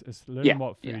you? It's learning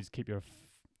what foods keep your.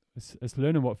 It's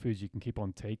learning what foods you can keep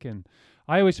on taking.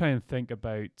 I always try and think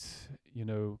about,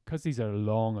 because these are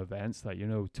long events, like,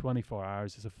 24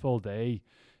 hours is a full day.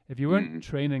 If you weren't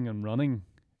training and running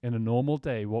in a normal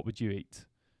day, what would you eat?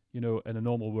 In a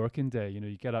normal working day,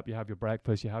 you get up, you have your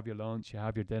breakfast, you have your lunch, you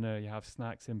have your dinner, you have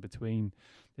snacks in between.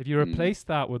 If you replace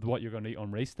that with what you're going to eat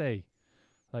on race day,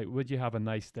 like, would you have a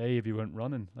nice day if you weren't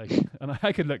running? Like, and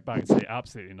I could look back and say,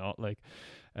 absolutely not. Like,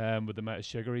 with the amount of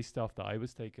sugary stuff that I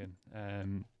was taking.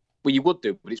 Well, you would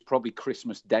do, but it's probably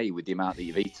Christmas Day with the amount that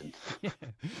you've eaten. Yeah.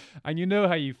 And you know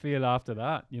how you feel after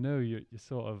that. You're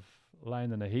sort of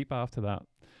lying in a heap after that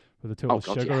with a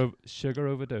total sugar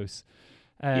overdose.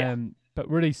 But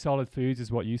really solid foods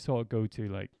is what you sort of go to,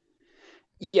 like.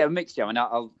 Yeah, a mixture. I mean,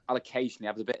 I'll occasionally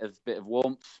have a bit of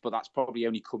warmth, but that's probably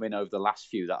only come in over the last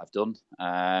few that I've done.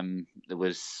 There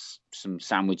was some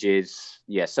sandwiches.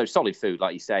 Yeah, so solid food,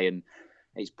 like you say, and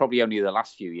it's probably only the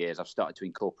last few years I've started to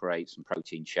incorporate some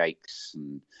protein shakes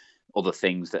and other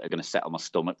things that are going to settle my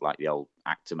stomach, like the old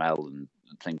Actimel and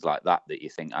things like that you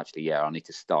think, actually, I need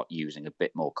to start using a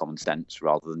bit more common sense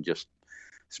rather than just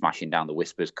smashing down the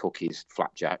Whispers, cookies,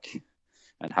 flapjack,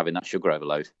 and having that sugar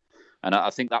overload. And I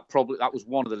think that was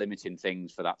one of the limiting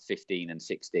things for that 15 and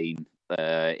 16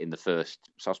 in the first.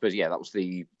 So I suppose, that was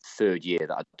the third year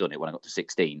that I'd done it when I got to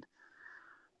 16.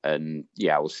 And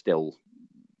I was still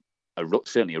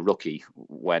certainly a rookie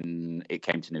when it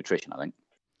came to nutrition, I think.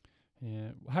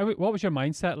 Yeah. What was your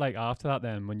mindset like after that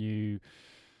then, when you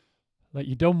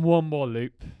done one more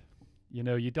loop, you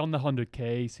done the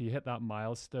 100K, so you hit that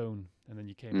milestone and then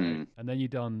you came out, and then you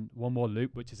done one more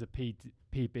loop, which is a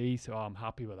PB. So I'm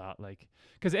happy with that. Like,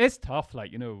 cause it's tough.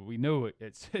 Like, we know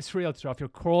it's real tough. You're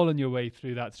crawling your way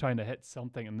through that, trying to hit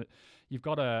something. And you've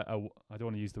got I don't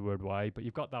want to use the word why, but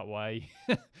you've got that why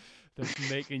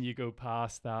that's making you go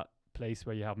past that place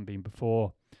where you haven't been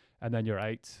before, and then you're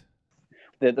out.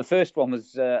 The first one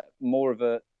was more of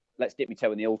a let's dip my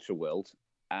toe in the ultra world,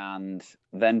 and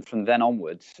then from then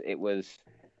onwards it was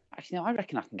actually, I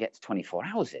reckon I can get to 24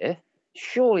 hours here.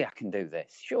 Surely I can do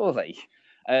this, surely.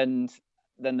 And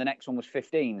then the next one was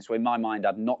 15, so in my mind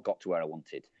I'd not got to where I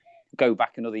wanted. Go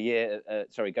back the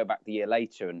year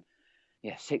later, and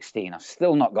 16, I've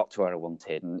still not got to where I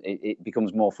wanted, and it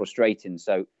becomes more frustrating.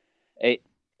 So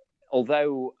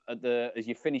although as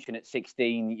you're finishing at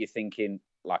 16, you're thinking,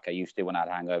 like I used to when I had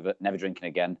a hangover, never drinking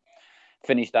again.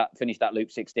 Finish that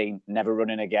loop 16, never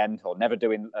running again, or never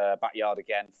doing backyard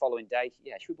again. Following day,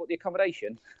 should we book the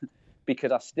accommodation?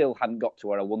 Because I still hadn't got to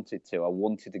where I wanted to. I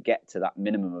wanted to get to that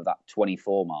minimum of that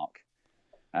 24 mark.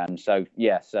 And so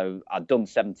I'd done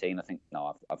 17. I think,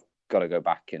 no, I've got to go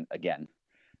back again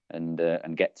and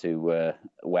get to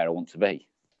where I want to be.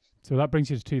 So that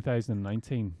brings you to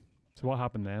 2019. So what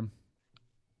happened then?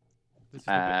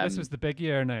 This was the big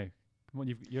year now.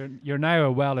 You're now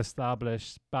a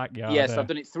well-established backyard. Yes, I've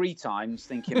done it 3 times,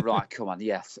 thinking, right, come on,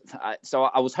 yes. So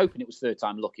I was hoping it was third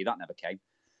time lucky. That never came.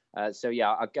 I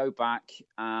go back,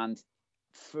 and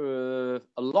for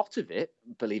a lot of it,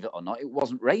 believe it or not, it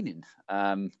wasn't raining.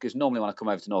 Because normally when I come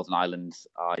over to Northern Ireland,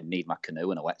 I need my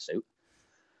canoe and a wetsuit.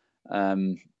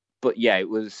 But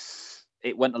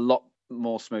it went a lot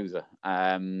more smoother.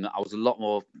 I was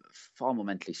far more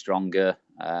mentally stronger.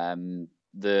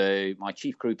 My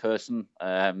chief crew person,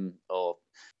 or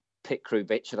pit crew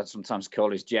bitch, I'd sometimes call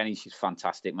her, is Jenny. She's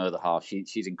fantastic. My other half,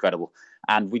 she's incredible.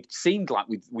 And we seemed like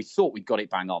we thought we'd got it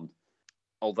bang on.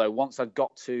 Although once I'd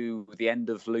got to the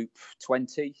end of loop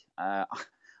 20, I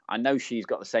know she's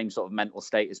got the same sort of mental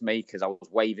state as me, because I was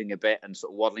waving a bit and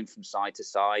sort of waddling from side to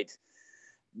side.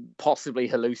 possibly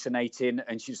hallucinating,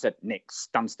 and she said, "Nick,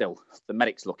 stand still. The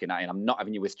medic's looking at you. I'm not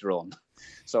having you withdrawn."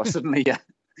 So I suddenly,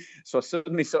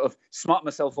 sort of smarted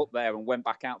myself up there and went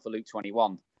back out for Loop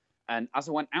 21. And as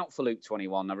I went out for Loop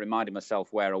 21, I reminded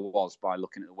myself where I was by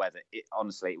looking at the weather.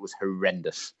 Honestly, it was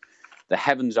horrendous. The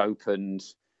heavens opened.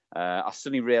 I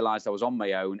suddenly realised I was on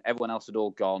my own. Everyone else had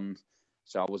all gone.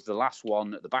 So I was the last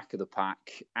one at the back of the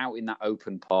pack, out in that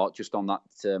open part, just on that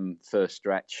first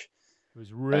stretch. It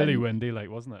was really windy,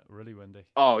 wasn't it? Really windy.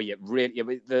 Oh, yeah, really. Yeah,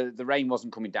 the rain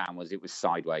wasn't coming downwards. It was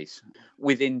sideways.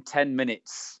 Within 10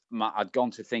 minutes, I'd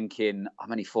gone to thinking,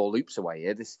 I'm only 4 loops away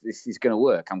here. This is going to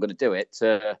work. I'm going to do it.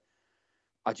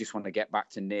 I just want to get back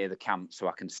to near the camp so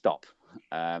I can stop.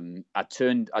 I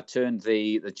turned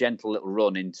the gentle little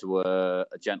run into a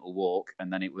gentle walk,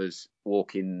 and then it was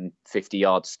walking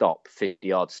 50-yard stop.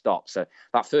 So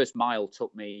that first mile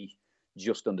took me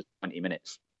just under 20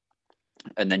 minutes.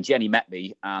 And then Jenny met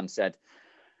me and said,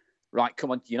 "Right,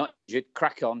 come on, you're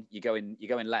crack on. You're going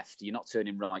left. You're not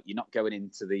turning right. You're not going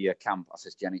into the camp." I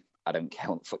says, "Jenny, I don't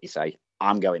care what the fuck you say.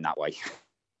 I'm going that way.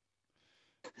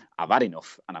 I've had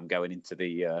enough, and I'm going to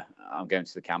the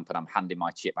camp, and I'm handing my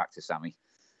chip back to Sammy."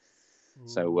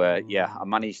 So I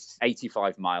managed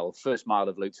 85 mile, first mile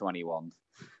of Loop 21,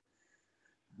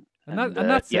 and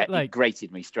that's it. It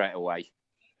grated me straight away.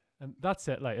 And that's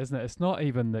it, isn't it? It's not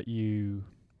even that you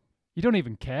don't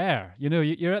even care.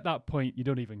 You're at that point. You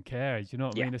don't even care. You know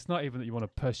what I mean? It's not even that you want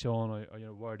to push on or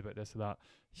you're worried about this or that.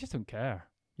 You just don't care.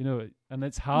 And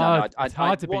it's hard. It's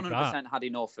hard to beat that. 100% had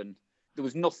enough, and there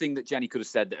was nothing that Jenny could have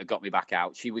said that had got me back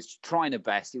out. She was trying her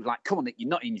best. It was like, "Come on, Nick, you're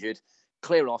not injured.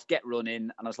 Clear off, get running."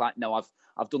 And I was like, "No,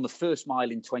 I've done the first mile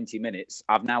in 20 minutes.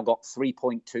 I've now got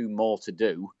 3.2 more to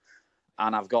do,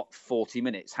 and I've got 40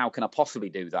 minutes. How can I possibly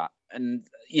do that?" And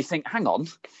you think, hang on,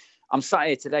 I'm sat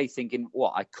here today thinking,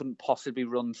 what? I couldn't possibly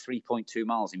run 3.2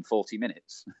 miles in 40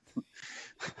 minutes.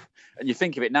 And you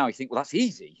think of it now, you think, well, that's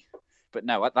easy. But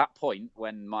no, at that point,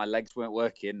 when my legs weren't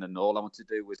working and all I wanted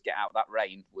to do was get out of that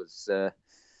rain,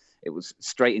 it was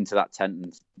straight into that tent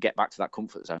and get back to that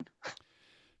comfort zone.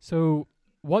 So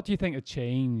what do you think had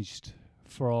changed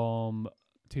from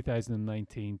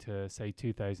 2019 to, say,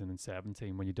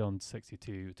 2017 when you done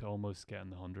 62 to almost getting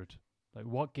the 100?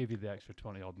 What gave you the extra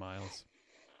 20-odd miles?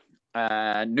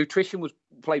 Nutrition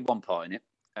played one part in it.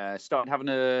 Started having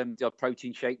a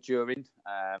protein shake during,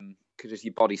 because as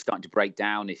your body's starting to break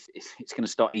down, if it's going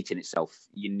to start eating itself,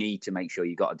 you need to make sure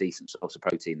you've got a decent source of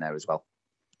protein there as well.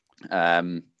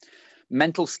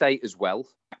 Mental state as well,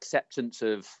 acceptance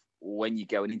of when you're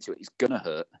going into it, it's going to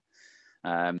hurt,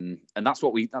 and that's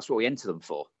what we enter them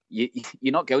for.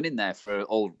 You're not going in there for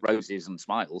all roses and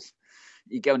smiles.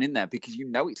 You're going in there because you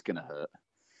know it's going to hurt.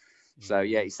 So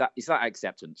it's that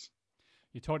acceptance.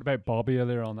 You talked about Bobby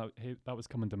earlier on. That was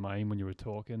coming to mind when you were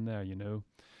talking there,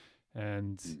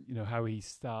 and how he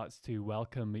starts to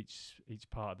welcome each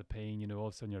part of the pain. All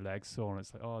of a sudden your leg's sore, and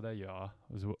it's like, oh, there you are.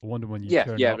 I was wondering when you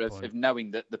turned up. Of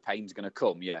knowing that the pain's going to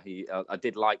come. Yeah, I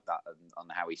did like that on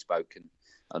how he spoke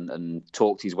and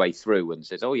talked his way through and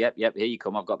says, "Oh, yep, here you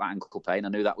come. I've got that ankle pain. I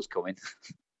knew that was coming."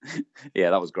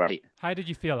 Yeah, that was great. How did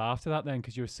you feel after that then?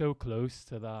 Because you were so close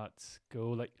to that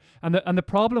goal. And the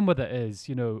problem with it is,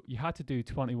 you had to do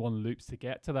 21 loops to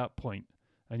get to that point,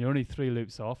 and you're only 3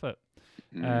 loops off it.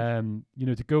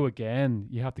 To go again,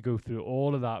 you have to go through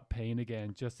all of that pain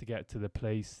again just to get to the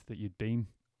place that you'd been.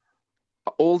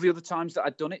 All the other times that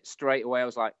I'd done it, straight away I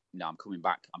was like, no, I'm coming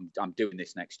back. I'm doing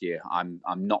this next year. I'm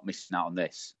not missing out on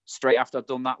this. Straight after I'd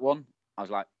done that one, I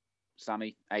was like,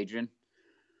 Sammy, Adrian,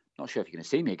 not sure if you're going to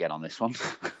see me again on this one.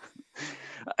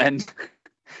 And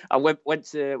I we went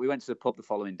to the pub the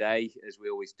following day, as we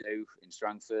always do in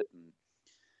Strangford, and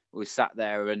we sat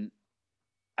there, and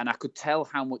I could tell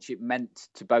how much it meant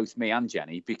to both me and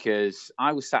Jenny, because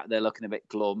I was sat there looking a bit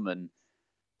glum, and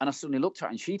I suddenly looked at her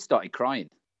and she'd started crying,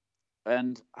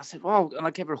 and I said, "Well," and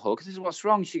I gave her a hug. This is what's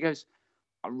wrong. She goes,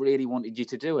 "I really wanted you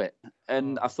to do it,"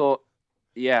 and I thought,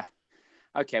 yeah,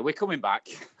 okay, we're coming back.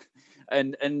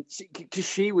 And because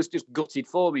she was just gutted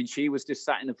for me, and she was just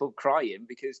sat in the pub crying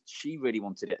because she really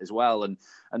wanted it as well, and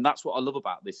that's what I love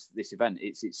about this event.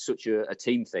 It's such a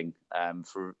team thing,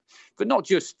 for not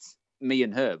just me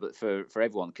and her, but for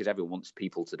everyone, because everyone wants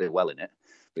people to do well in it.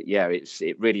 But yeah,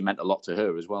 it really meant a lot to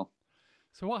her as well.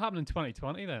 So what happened in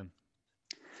 2020 then?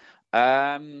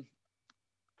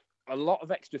 A lot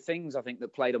of extra things I think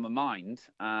that played on my mind,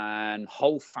 and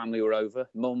whole family were over,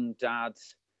 mum, dad,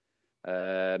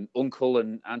 uncle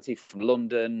and auntie from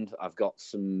London. I've got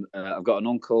an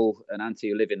uncle and auntie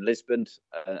who live in Lisbon,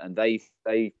 and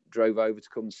they drove over to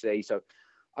come see. So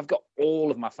I've got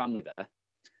all of my family there,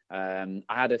 I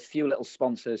had a few little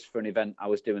sponsors for an event I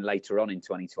was doing later on in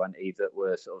 2020 that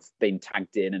were sort of being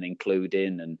tagged in and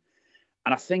including, and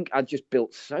I think I just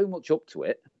built so much up to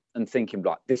it and thinking,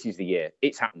 like, this is the year,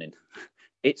 it's happening,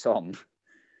 it's on.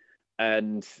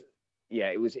 And yeah,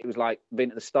 it was like being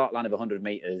at the start line of 100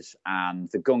 meters and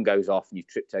the gun goes off and you've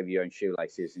tripped over your own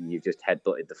shoelaces and you've just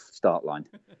headbutted the start line.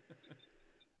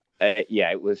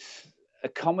 Yeah, it was a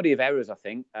comedy of errors, I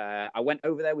think. I went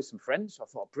over there with some friends. So I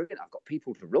thought, brilliant, I've got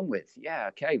people to run with. Yeah,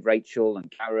 okay, Rachel and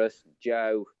Gareth and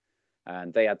Joe,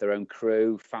 and they had their own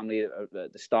crew, family at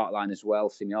the start line as well,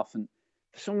 see me off. And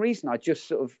for some reason, I just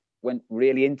sort of went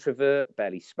really introvert,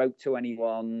 barely spoke to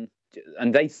anyone.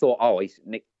 And they thought, oh,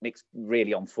 Nick's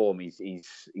really on form.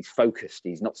 He's focused.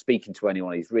 He's not speaking to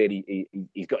anyone.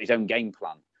 He's got his own game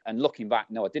plan. And looking back,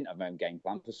 no, I didn't have my own game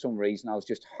plan. For some reason, I was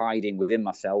just hiding within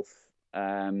myself,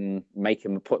 putting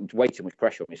way too much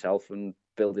pressure on myself and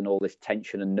building all this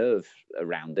tension and nerve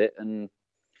around it. And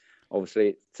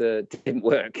obviously, it didn't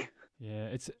work. Yeah,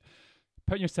 it's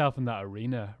putting yourself in that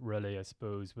arena, really, I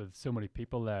suppose, with so many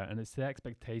people there. And it's the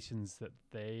expectations that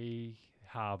they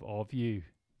have of you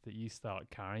that you start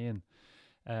carrying.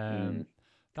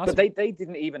 But they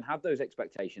didn't even have those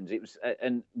expectations. It was,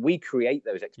 and we create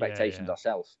those expectations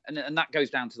ourselves, and that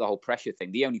goes down to the whole pressure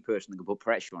thing. The only person that can put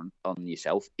pressure on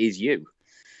yourself is you.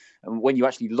 And when you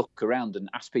actually look around and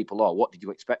ask people, "Oh, what did you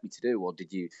expect me to do?" or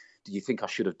 "Did you think I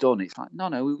should have done?" It's like,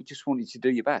 no, we just want you to do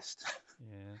your best.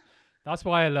 Yeah, that's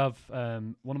why I love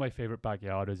one of my favorite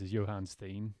backyarders is Johan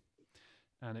Steen,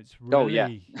 and it's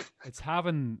really it's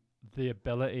having the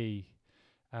ability.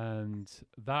 And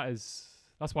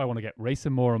that's why I want to get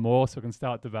racing more and more, so I can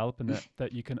start developing it,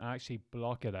 that you can actually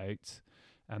block it out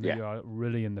and that you are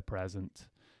really in the present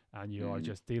and you are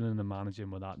just dealing and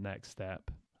managing with that next step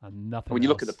and nothing When you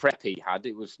else. look at the prep he had,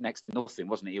 it was next to nothing,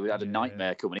 wasn't it? He had a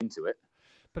nightmare coming into it.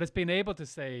 But it's being able to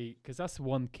say, because that's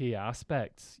one key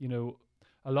aspect, you know,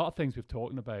 a lot of things we've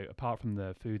talked about, apart from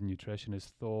the food and nutrition, is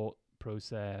thought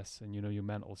process and, you know, your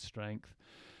mental strength.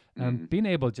 And being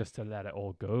able just to let it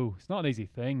all go. It's not an easy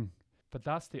thing, but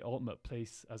that's the ultimate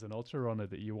place as an ultra runner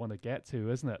that you want to get to,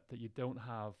 isn't it? That you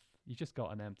just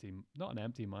got not an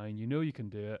empty mind. You know you can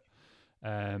do it.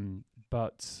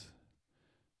 But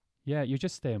yeah, you're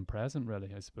just staying present,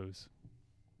 really, I suppose.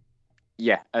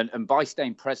 Yeah, and by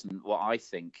staying present, what I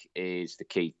think is the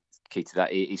key to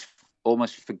that is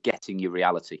almost forgetting your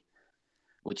reality,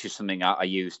 which is something I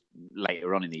used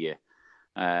later on in the year.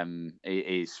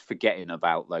 Is forgetting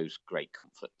about those great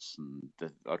comforts and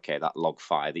that log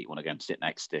fire that you want to go and sit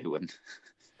next to,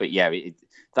 but yeah,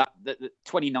 the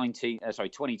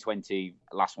 2020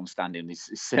 last one standing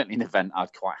is certainly an event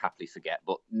I'd quite happily forget,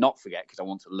 but not forget because I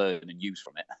want to learn and use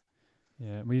from it.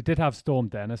 Yeah, we did have Storm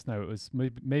Dennis. Now it was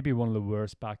maybe one of the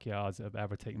worst backyards that have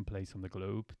ever taken place on the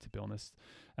globe, to be honest.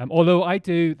 Although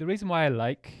the reason why I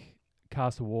like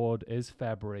Castleward is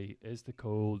February, is the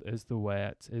cold, is the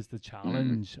wet, is the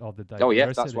challenge of the diversity. Oh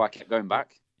yeah, that's why I kept going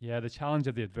back. Yeah, the challenge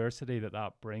of the adversity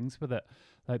that brings with it,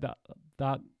 like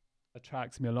that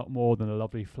attracts me a lot more than a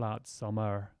lovely flat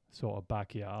summer sort of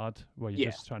backyard where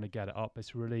you're just trying to get it up.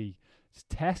 It's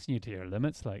testing you to your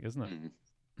limits, like, isn't it?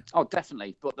 Oh,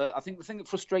 definitely. But I think the thing that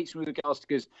frustrates me with regards to,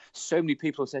 because so many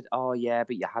people have said, "Oh yeah,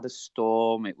 but you had a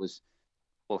storm." It was,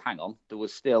 well, hang on, there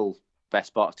was still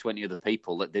best part of 20 other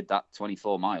people that did that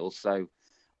 24 miles. So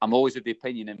I'm always of the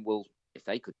opinion, and well, if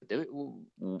they could do it,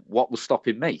 what was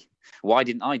stopping me? Why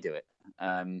didn't I do it?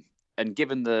 And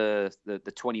given the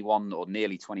 21 or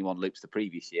nearly 21 loops the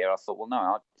previous year, I thought, well,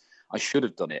 no, I should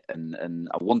have done it, and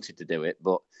I wanted to do it,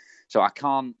 but so I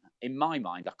can't. In my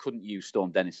mind, I couldn't use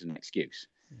Storm Dennis as an excuse.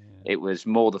 Yeah. It was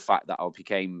more the fact that I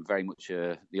became very much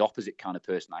the opposite kind of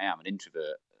person I am, an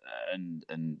introvert.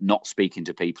 And not speaking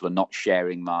to people and not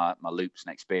sharing my loops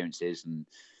and experiences and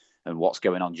what's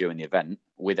going on during the event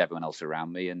with everyone else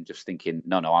around me, and just thinking,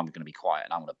 no, I'm going to be quiet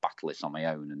and I'm going to battle this on my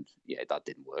own. And yeah, that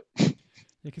didn't work.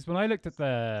 Because when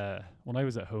I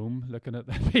was at home looking at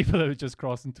the people that were just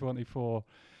crossing 24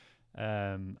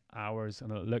 hours,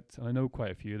 and I know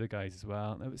quite a few of the guys as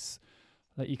well, and it was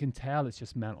like, you can tell it's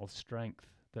just mental strength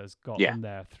that has got them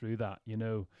there through that, you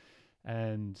know.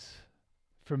 And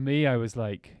for me, I was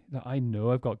like, I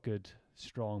know I've got good,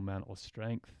 strong mental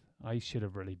strength. I should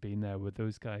have really been there with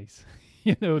those guys.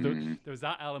 You know, there was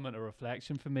that element of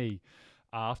reflection for me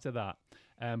after that.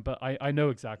 But I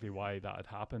know exactly why that had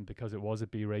happened, because it was a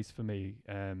B race for me.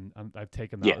 And I've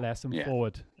taken that lesson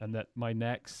forward, and that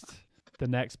the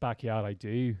next backyard I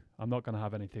do, I'm not going to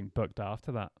have anything booked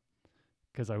after that.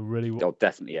 Because I really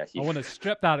definitely, I want to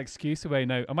strip that excuse away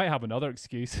now. I might have another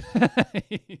excuse.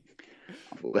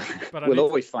 But We'll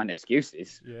always find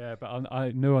excuses. Yeah, but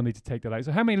I know I need to take that out.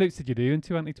 So how many loops did you do in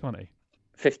 2020?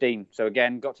 15. So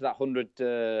again, got to that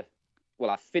 100. Well,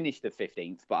 I finished the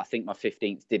 15th, but I think my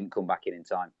 15th didn't come back in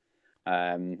time.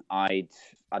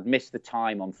 I'd missed the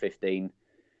time on 15.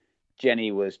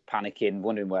 Jenny was panicking,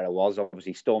 wondering where I was.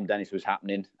 Obviously, Storm Dennis was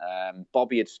happening.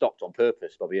 Bobby had stopped on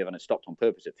purpose. Bobby Eoin had stopped on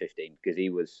purpose at 15 because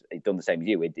he'd done the same as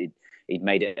you. He'd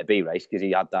made it a B race because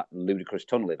he had that ludicrous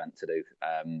tunnel event to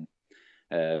do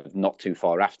not too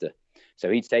far after. So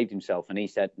he'd saved himself, and he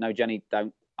said, "No, Jenny,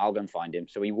 don't. I'll go and find him."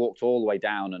 So he walked all the way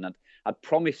down, and I'd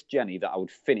promised Jenny that I would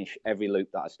finish every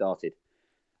loop that I started.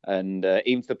 And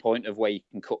even to the point of where you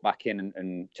can cut back in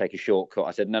and take a shortcut.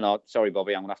 I said, no, sorry,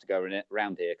 Bobby, I'm going to have to go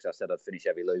around here because I said I'd finish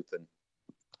every loop.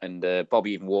 And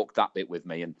Bobby even walked that bit with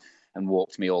me and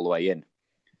walked me all the way in.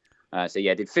 So,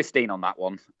 yeah, did 15 on that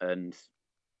one and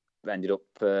ended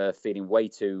up feeling way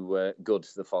too good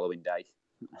the following day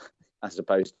as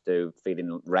opposed to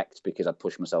feeling wrecked because I'd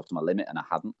pushed myself to my limit and I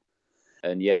hadn't.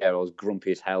 And, yeah, I was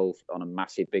grumpy as hell on a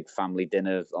massive big family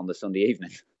dinner on the Sunday evening.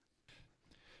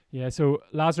 Yeah, so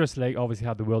Lazarus Lake obviously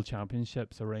had the World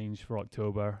Championships arranged for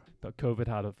October, but COVID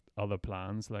had other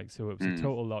plans. So it was a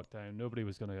total lockdown. Nobody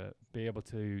was going to be able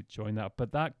to join that.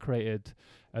 But that created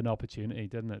an opportunity,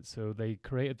 didn't it? So they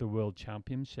created the World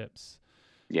Championships,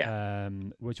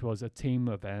 which was a team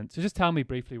event. So just tell me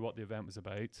briefly what the event was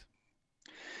about.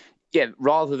 Yeah,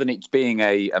 rather than it being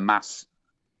a mass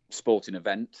sporting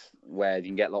event where you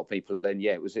can get a lot of people in,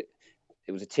 it was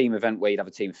a team event where you'd have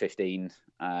a team of 15.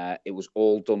 It was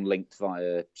all done linked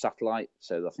via satellite.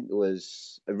 So I think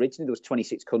originally there was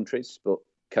 26 countries, but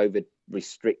COVID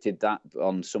restricted that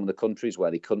on some of the countries where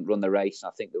they couldn't run the race.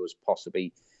 I think there was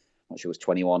possibly, I'm not sure it was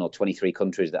 21 or 23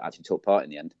 countries that actually took part in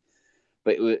the end.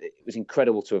 But it was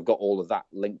incredible to have got all of that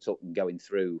linked up and going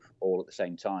through all at the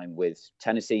same time, with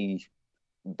Tennessee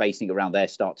basing around their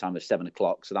start time of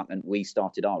 7:00. So that meant we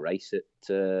started our race at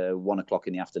 1:00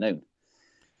 in the afternoon.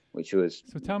 Which was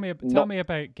so. Tell me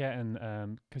about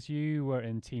getting because you were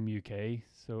in Team UK.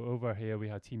 So over here we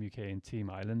had Team UK and Team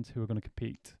Ireland who were going to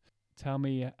compete. Tell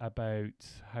me about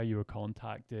how you were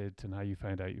contacted and how you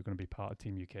found out you were going to be part of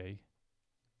Team UK.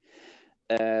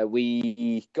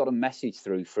 We got a message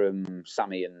through from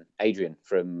Sammy and Adrian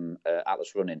from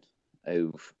Atlas Running,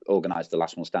 who've organised the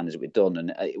last one standards that we'd done,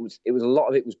 and it was a lot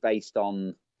of it was based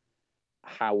on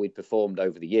how we'd performed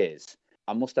over the years.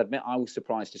 I must admit, I was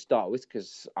surprised to start with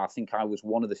because I think I was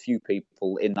one of the few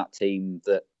people in that team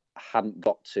that hadn't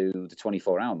got to the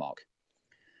 24-hour mark.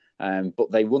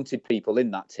 But they wanted people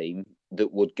in that team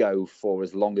that would go for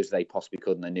as long as they possibly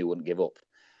could and they knew wouldn't give up.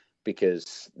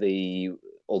 Because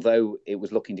although it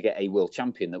was looking to get a world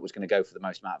champion that was going to go for the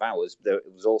most amount of hours, there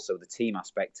was also the team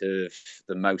aspect of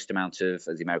the most amount of,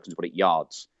 as the Americans put it,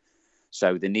 yards.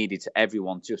 So they needed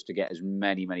everyone just to get as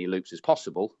many loops as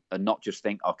possible and not just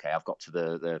think, okay, I've got to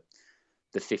the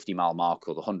 50-mile mark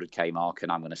or the 100K mark and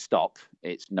I'm going to stop.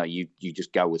 It's no, you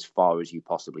just go as far as you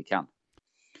possibly can.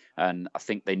 And I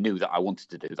think they knew that I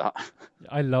wanted to do that.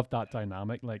 I love that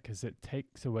dynamic, because it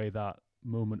takes away that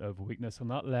moment of weakness on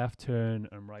that left turn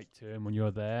and right turn when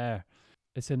you're there.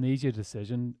 It's an easier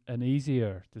decision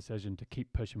to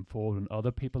keep pushing forward when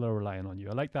other people are relying on you.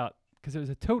 I like that. Because it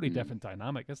was a totally different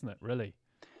dynamic, isn't it? Really?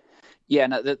 Yeah.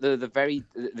 No.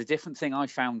 The different thing I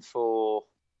found for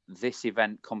this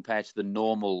event compared to the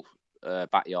normal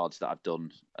backyards that I've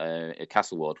done at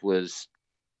Castleward was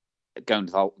going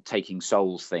to the taking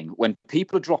souls thing. When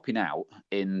people are dropping out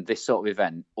in this sort of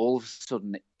event, all of a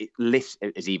sudden it lifts.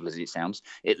 As evil as it sounds,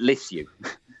 it lifts you.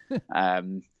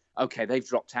 Okay, they've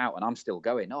dropped out, and I'm still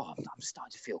going. Oh, I'm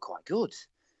starting to feel quite good.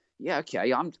 Yeah,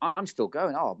 okay, I'm still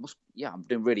going. Oh, I'm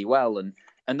doing really well, and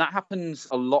that happens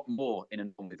a lot more in a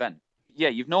normal event. Yeah,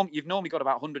 you've normally got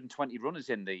about 120 runners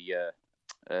in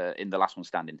the last one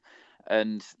standing,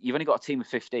 and you've only got a team of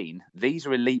 15. These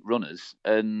are elite runners,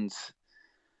 and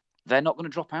they're not going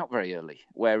to drop out very early.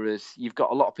 Whereas you've got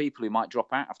a lot of people who might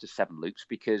drop out after 7 loops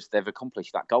because they've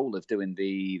accomplished that goal of doing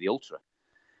the ultra.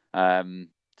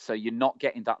 So you're not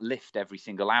getting that lift every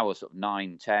single hour, sort of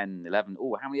 9, 10, 11.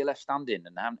 Oh, how many are left standing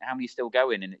and how many are still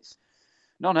going? And it's,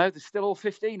 no, there's still all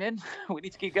 15 in. We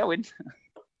need to keep going.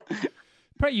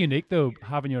 Pretty unique, though,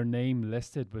 having your name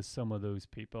listed with some of those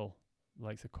people.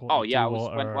 Like the Courtney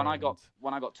Dauwalter.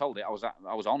 When I got told it, I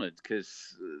was honoured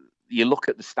because you look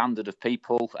at the standard of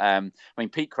people. I mean,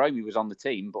 Pete Cromie was on the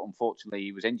team, but unfortunately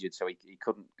he was injured, so he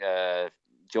couldn't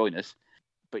join us.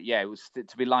 But yeah, it was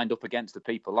to be lined up against the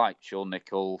people like Sean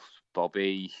Nicholl,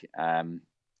 Bobby, Adam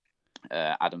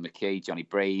McKee, Johnny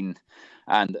Breen,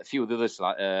 and a few of the others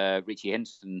like Richie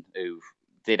Hinson, who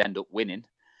did end up winning.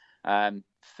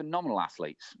 Phenomenal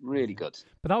athletes, really good.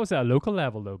 But that was at a local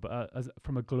level, though. But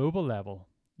from a global level,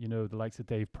 the likes of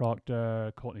Dave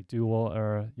Proctor, Courtney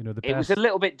Dauwalter, the best. It was a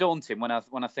little bit daunting when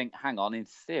I think, hang on, in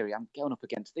theory, I'm going up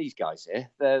against these guys here.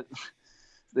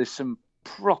 There's some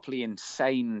properly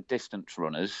insane distance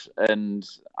runners, and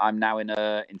I'm now in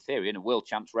theory in a world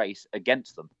champs race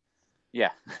against them.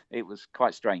 Yeah, it was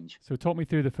quite strange. So talk me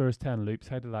through the first 10 loops.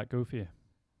 How did that go for you?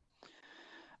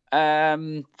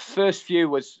 First few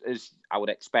was, as I would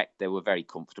expect, they were very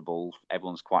comfortable.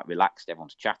 Everyone's quite relaxed.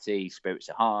 Everyone's chatty. Spirits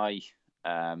are high.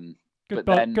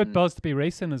 Good buzz to be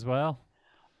racing as well.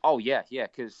 Oh yeah,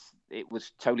 because it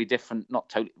was totally different. Not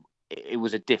totally. It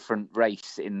was a different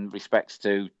race in respects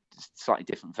to slightly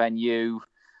different venue.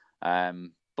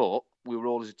 But we were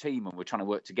all as a team and we're trying to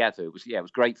work together. It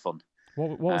was great fun.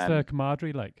 What was the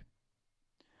camaraderie like?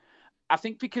 I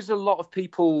think because a lot of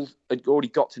people had already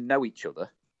got to know each other,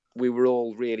 we were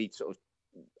all really sort of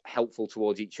helpful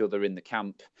towards each other in the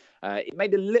camp. It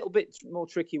made it a little bit more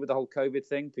tricky with the whole COVID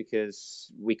thing because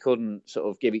we couldn't sort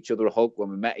of give each other a hug when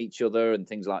we met each other and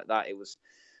things like that. It was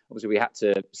obviously we had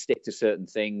to stick to certain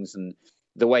things, and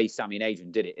the way Sammy and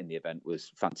Adrian did it in the event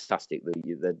was fantastic.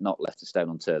 They'd not left a stone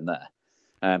unturned there.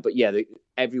 But yeah,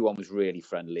 everyone was really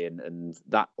friendly, and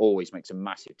that always makes a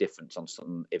massive difference on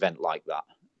some event like that,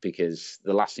 because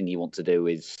the last thing you want to do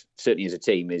is, certainly as a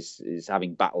team, is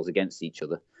having battles against each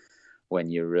other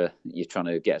when you're trying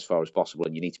to get as far as possible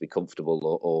and you need to be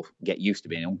comfortable or get used to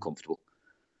being uncomfortable.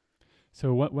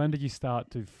 So when did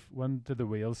the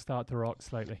wheels start to rock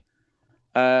slightly?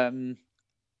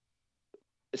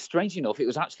 Strange enough, it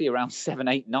was actually around 7,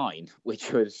 8, 9,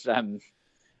 which was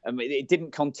it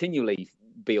didn't continually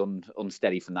be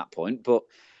unsteady from that point, but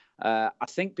I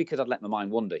think because I'd let my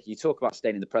mind wander. You talk about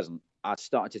staying in the present. I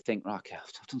started to think, okay,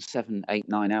 I've done 7, 8,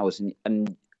 9 hours,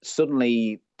 and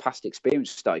suddenly past experience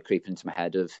started creeping into my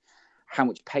head of how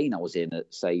much pain I was in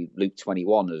at, say, loop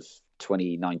 21 of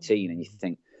 2019, and you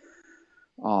think,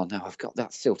 oh no, I've got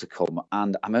that still to come,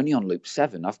 and I'm only on loop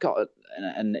 7. I've got,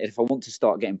 and if I want to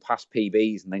start getting past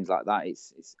PBs and things like that,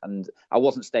 and I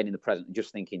wasn't staying in the present and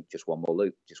just thinking, just one more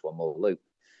loop.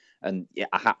 And yeah,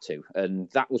 I had to, and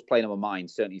that was playing on my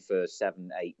mind certainly for 7,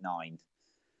 8, 9,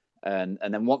 and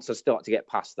then once I started to get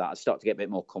past that, I started to get a bit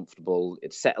more comfortable.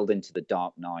 It settled into the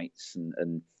dark nights,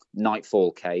 and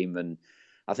nightfall came, and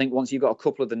I think once you've got a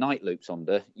couple of the night loops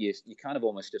under, you kind of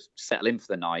almost just settle in for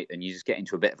the night, and you just get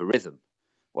into a bit of a rhythm.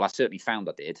 Well, I certainly found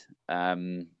I did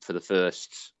for the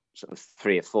first sort of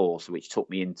 3 or 4, so which took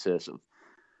me into sort of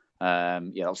I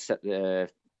was set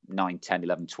 9, 10,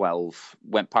 11, 12,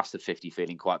 went past the 50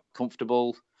 feeling quite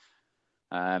comfortable.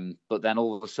 But then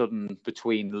all of a sudden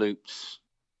between loops,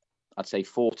 I'd say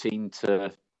 14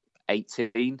 to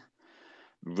 18,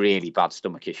 really bad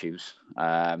stomach issues.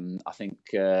 I think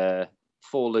 4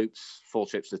 loops, 4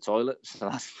 trips to the toilet. So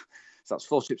that's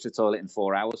 4 trips to the toilet in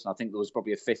 4 hours. And I think there was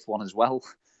probably a 5th one as well.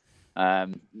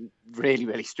 Really,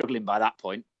 really struggling by that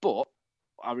point. But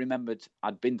I remembered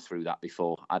I'd been through that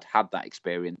before. I'd had that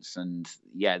experience, and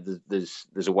yeah,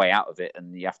 there's a way out of it,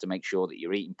 and you have to make sure that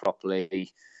you're eating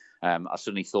properly. I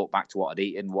suddenly thought back to what I'd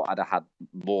eaten, what I'd had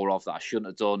more of that I shouldn't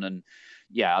have done, and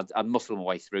yeah, I'd muscle my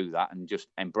way through that and just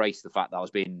embrace the fact that I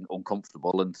was being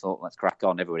uncomfortable and thought, let's crack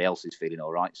on. Everybody else is feeling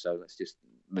all right, so let's just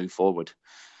move forward.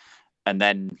 And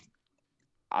then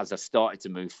as I started to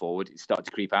move forward, it started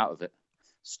to creep out of it,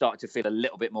 started to feel a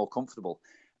little bit more comfortable.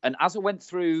 And as I went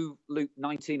through loop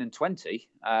 19 and 20,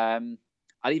 I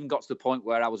even got to the point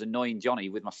where I was annoying Johnny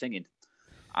with my singing.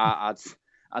 I'd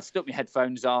stuck my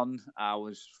headphones on. I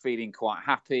was feeling quite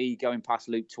happy going past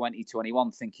loop 20,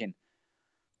 21, thinking,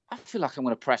 I feel like I'm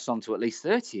going to press on to at least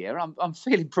 30 here. I'm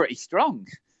feeling pretty strong.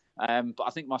 But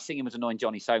I think my singing was annoying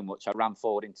Johnny so much, I ran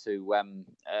forward into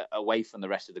away from the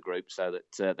rest of the group so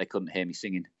that they couldn't hear me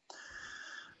singing.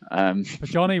 But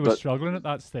Johnny was struggling at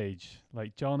that stage.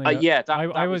 Like Johnny,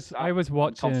 I was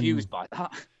watching. Confused by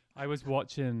that. I was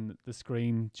watching the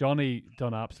screen. Johnny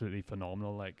done absolutely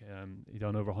phenomenal. Like he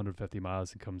done over 150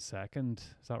 miles and come second.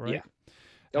 Is that right? Yeah.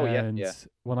 Oh and yeah.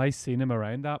 When I seen him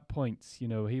around that point,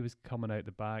 he was coming out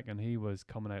the back and he was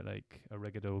coming out like a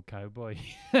rigged old cowboy.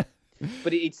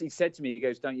 But he said to me, he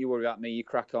goes, "Don't you worry about me. You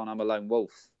crack on. I'm a lone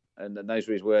wolf." And those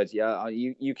were his words. Yeah,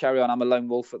 you carry on. I'm a lone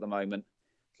wolf at the moment.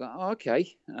 Like, oh,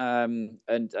 okay. And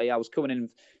I was coming in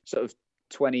sort of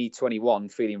 2021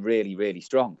 feeling really, really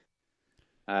strong.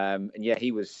 And yeah,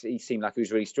 he seemed like he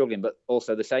was really struggling, but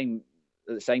also at the same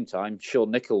time, Sean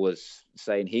Nickel was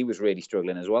saying he was really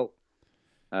struggling as well.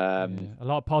 A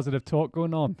lot of positive talk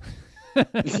going on.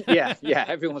 yeah.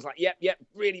 Everyone was like, yep,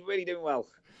 really, really doing well.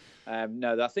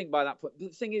 No, I think by that point, the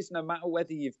thing is, no matter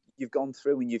whether you've gone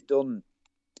through and you've done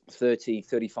 30,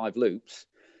 35 loops,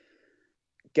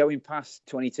 going past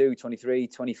 22, 23,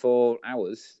 24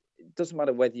 hours, it doesn't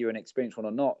matter whether you're an experienced one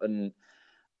or not. And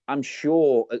I'm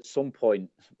sure at some point,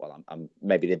 well, I'm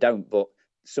maybe they don't, but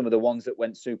some of the ones that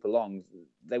went super long,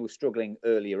 they were struggling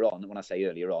earlier on. And when I say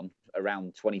earlier on,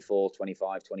 around 24,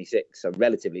 25, 26. So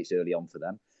relatively it's early on for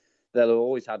them. They'll have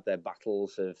always had their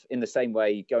battles of, in the same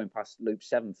way, going past loop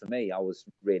 7 for me, I was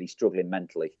really struggling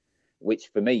mentally, which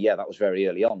for me, yeah, that was very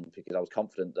early on because I was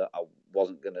confident that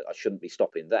I shouldn't be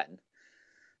stopping then.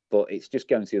 But it's just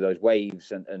going through those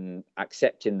waves and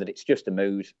accepting that it's just a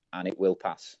mood and it will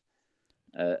pass.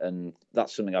 And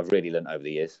that's something I've really learned over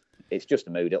the years. It's just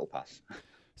a mood, it'll pass.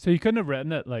 So you couldn't have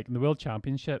written it like in the World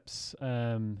Championships.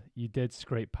 You did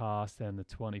scrape past then the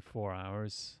 24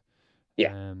 hours.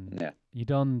 Yeah. You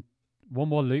done one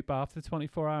more loop after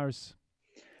 24 hours?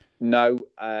 No.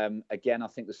 Again, I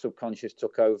think the subconscious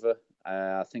took over.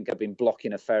 I think I've been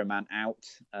blocking a fair amount out.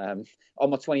 On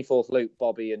my 24th loop,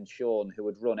 Bobby and Sean, who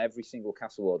had run every single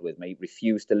Castleward with me,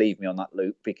 refused to leave me on that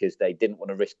loop because they didn't want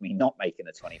to risk me not making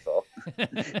a 24.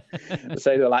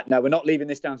 So they were like, no, we're not leaving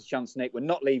this down to chance, Nick. We're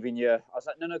not leaving you. I was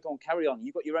like, no, go on, carry on.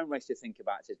 You've got your own race to think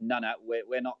about. It says, no,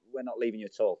 we're not leaving you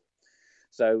at all.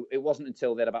 So it wasn't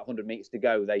until they had about 100 metres to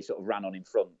go, they sort of ran on in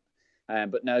front.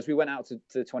 But no, as we went out to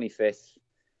the 25th,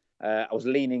 I was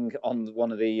leaning on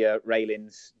one of the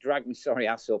railings, dragged my sorry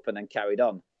ass up and then carried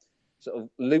on. Sort of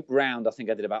looped round, I think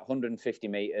I did about 150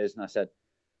 metres. And I said,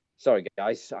 sorry,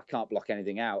 guys, I can't block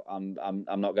anything out. I'm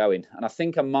not going. And I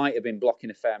think I might have been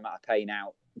blocking a fair amount of pain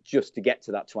out just to get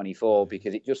to that 24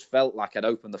 because it just felt like I'd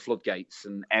opened the floodgates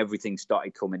and everything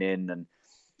started coming in. And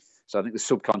so I think the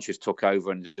subconscious took over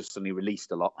and just suddenly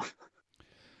released a lot.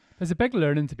 There's a big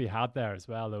learning to be had there as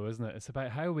well, though, isn't it? It's about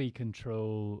how we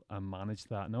control and manage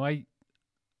that. Now, I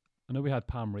know we had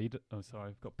Pam Reed. Oh, sorry,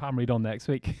 I've got Pam Reed on next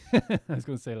week. I was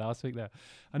going to say last week there.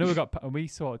 I know we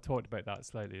sort of talked about that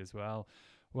slightly as well.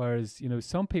 Whereas,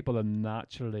 some people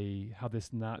have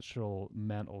this natural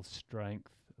mental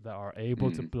strength that are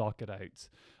able to block it out.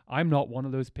 I'm not one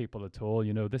of those people at all.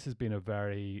 This has been a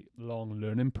very long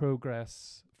learning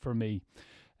progress for me.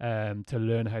 To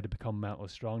learn how to become mentally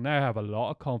strong. Now I have a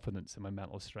lot of confidence in my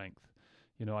mental strength.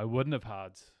 I wouldn't have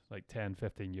had like 10,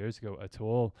 15 years ago at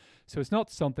all. So it's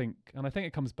not something, and I think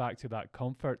it comes back to that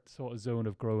comfort sort of zone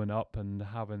of growing up and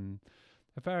having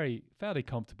a fairly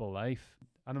comfortable life.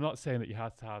 And I'm not saying that you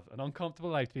have to have an uncomfortable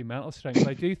life to be mental strength,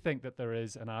 but I do think that there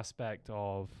is an aspect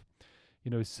of,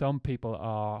 some people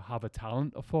have a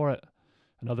talent for it.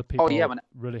 And other people really have to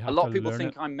learn it. A lot of people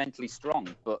think I'm mentally strong,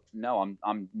 but no,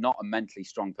 I'm not a mentally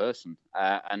strong person.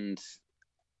 And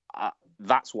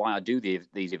that's why I do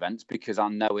these events, because I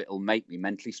know it'll make me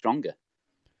mentally stronger.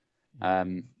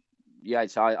 I've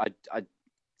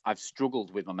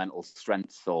struggled with my mental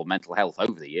strength or mental health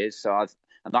over the years.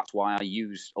 And that's why I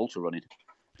use ultra running,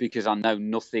 because I know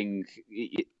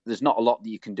there's not a lot that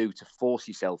you can do to force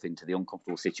yourself into the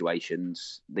uncomfortable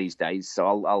situations these days.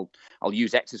 So I'll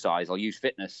use exercise, I'll use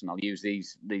fitness, and I'll use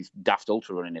these daft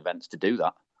ultra running events to do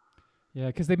that. Yeah,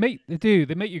 because they make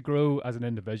you grow as an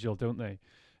individual, don't they?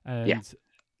 And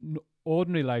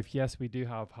ordinary life, yes, we do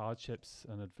have hardships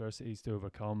and adversities to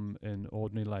overcome in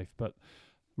ordinary life, but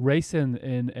racing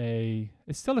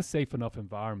it's still a safe enough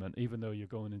environment, even though you're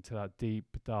going into that deep,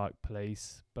 dark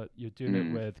place, but you're doing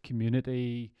it with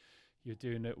community, you're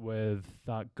doing it with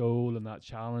that goal and that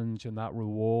challenge and that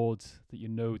reward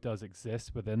that does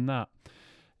exist within that.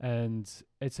 And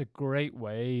it's a great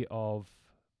way of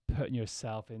putting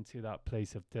yourself into that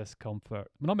place of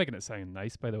discomfort. I'm not making it sound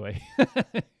nice, by the way.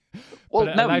 Well,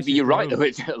 no, you're right, though.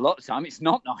 It's a lot of time it's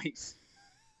not nice.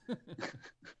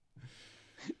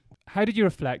 How did you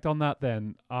reflect on that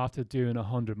then after doing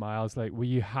 100 miles? Like, were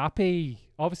you happy?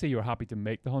 Obviously, you were happy to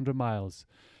make the 100 miles.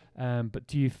 But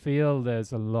do you feel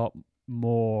there's a lot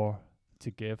more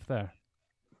to give there?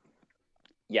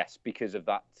 Yes, because of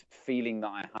that feeling that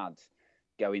I had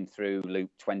going through loop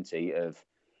 20 of,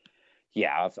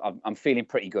 I'm feeling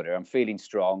pretty good here. I'm feeling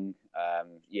strong.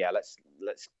 Let's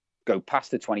go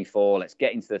past the 24. Let's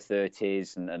get into the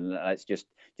 30s and let's just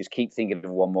keep thinking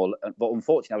of one more. But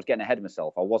unfortunately, I was getting ahead of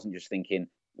myself. I wasn't just thinking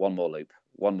one more loop.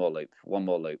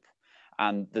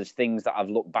 And there's things that I've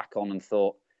looked back on and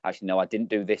thought, actually, no, I didn't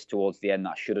do this towards the end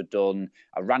that I should have done.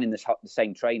 I ran in the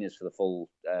same trainers for the full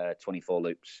 24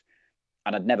 loops,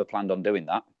 and I'd never planned on doing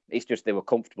that. It's just they were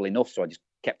comfortable enough, so I just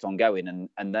kept on going.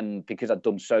 And then because I'd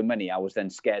done so many, I was then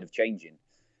scared of changing.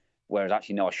 Whereas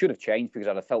actually, no, I should have changed because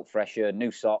I'd have felt fresher,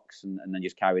 new socks, and then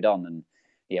just carried on. And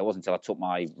it wasn't until I took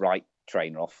my right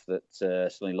trainer off that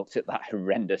suddenly looked at that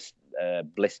horrendous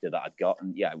blister that I'd got,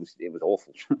 and it was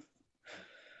awful.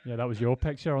 Yeah, that was your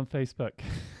picture on Facebook.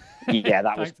 Yeah,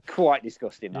 that was quite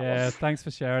disgusting. That was. Thanks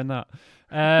for sharing that.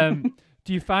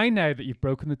 Do you find now that you've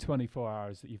broken the 24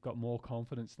 hours that you've got more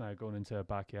confidence now going into a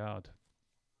backyard?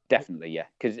 Definitely, yeah.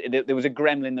 Because there was a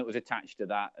gremlin that was attached to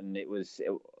that, and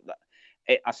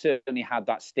I certainly had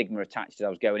that stigma attached as I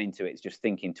was going into it. It's just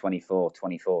thinking 24,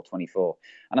 24, 24.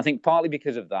 And I think partly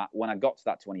because of that, when I got to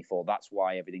that 24, that's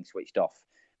why everything switched off.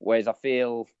 Whereas I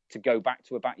feel to go back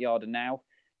to a backyarder now,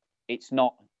 it's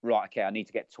not, right, okay, I need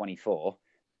to get to 24.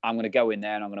 I'm going to go in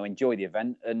there and I'm going to enjoy the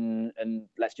event and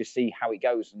let's just see how it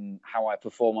goes and how I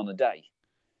perform on the day.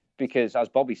 Because as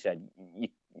Bobby said,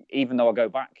 even though I go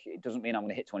back, it doesn't mean I'm going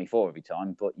to hit 24 every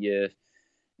time, but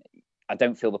I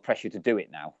don't feel the pressure to do it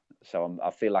now. So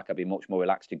I feel like I'd be much more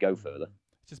relaxed to go further.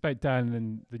 It's just about down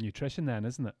in the nutrition then,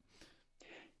 isn't it?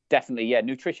 Definitely, yeah.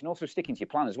 Nutrition, also sticking to your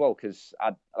plan as well, because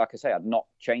like I say, I'd not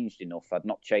changed enough. I'd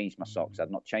not changed my socks.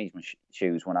 I'd not changed my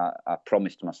shoes when I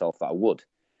promised to myself that I would,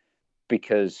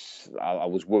 because I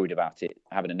was worried about it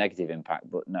having a negative impact.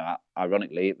 But no,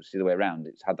 ironically, it was the other way around.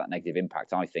 It's had that negative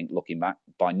impact, I think, looking back,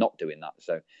 by not doing that.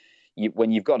 So when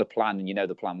you've got a plan and you know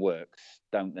the plan works,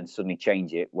 don't then suddenly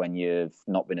change it when you've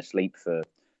not been asleep for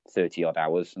 30 odd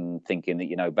hours and thinking that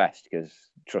you know best, because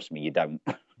trust me, you don't.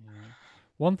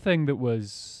 One thing that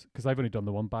was, because I've only done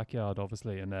the one backyard,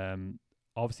 obviously, and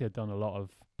obviously I'd done a lot of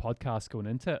podcasts going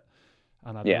into it,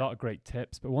 and I had a lot of great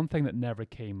tips. But one thing that never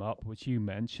came up, which you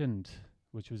mentioned,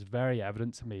 which was very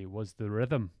evident to me, was the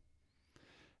rhythm.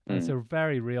 And it's a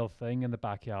very real thing in the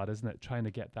backyard, isn't it? Trying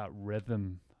to get that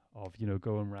rhythm of,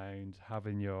 going round,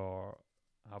 having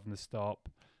the stop,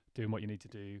 doing what you need to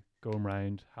do, going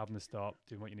round, having the stop,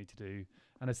 doing what you need to do.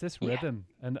 And it's this rhythm.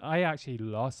 And I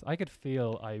could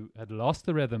feel I had lost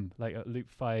the rhythm, like at loop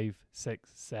 5, 6,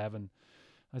 7.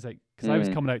 I was like, because I was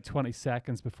coming out 20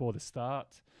 seconds before the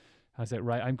start. I was like,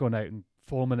 right, I'm going out in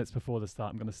 4 minutes before the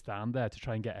start. I'm going to stand there to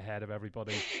try and get ahead of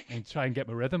everybody and try and get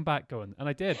my rhythm back going. And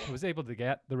I did. I was able to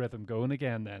get the rhythm going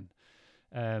again then.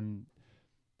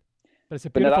 But it's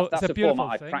a beautiful, that's a beautiful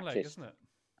format thing, I practiced. isn't it?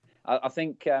 I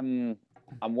think I'm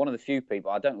one of the few people,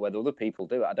 I don't know whether other people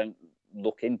do it, I don't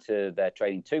look into their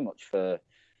training too much because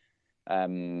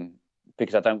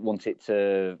I don't want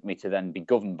me to then be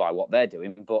governed by what they're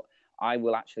doing. But I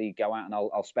will actually go out and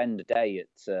I'll spend a day at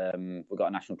we've got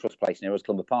a National Trust place near us,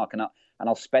 Clumber Park, and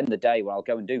I'll spend the day where I'll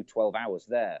go and do 12 hours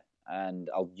there, and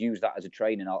I'll use that as a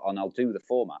training, and I'll do the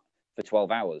format for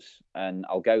 12 hours, and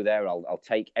I'll go there, I'll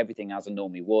take everything as I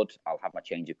normally would. I'll have my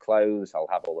change of clothes, I'll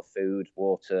have all the food,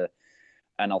 water,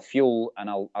 and I'll fuel, and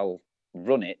I'll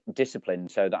run it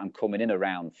disciplined so that I'm coming in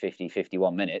around 50,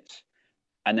 51 minutes,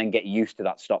 and then get used to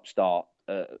that stop-start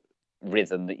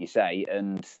rhythm that you say,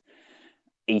 and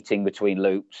eating between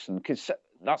loops. And because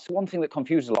that's one thing that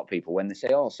confuses a lot of people when they say,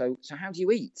 oh, so how do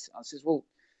you eat? I says, well,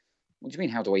 what do you mean,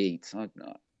 how do I eat?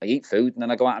 I eat food and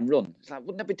then I go out and run. It's like,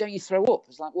 well, no, but don't you throw up?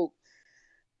 It's like, well,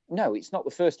 no, it's not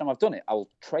the first time I've done it. I'll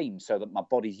train so that my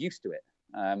body's used to it.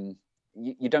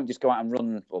 You don't just go out and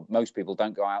run, or most people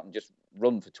don't go out and just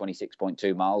run for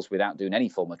 26.2 miles without doing any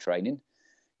form of training.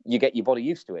 You get your body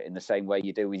used to it in the same way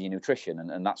you do with your nutrition.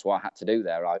 And that's what I had to do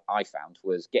there, I found,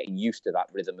 was getting used to that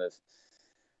rhythm of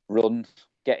run,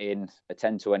 get in,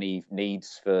 attend to any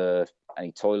needs for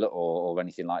any toilet or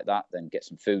anything like that, then get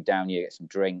some food down you, get some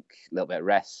drink, a little bit of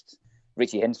rest.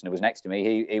 Richie Hinson, who was next to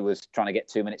me, he was trying to get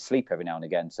 2 minutes sleep every now and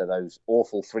again. So those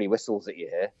awful 3 whistles that you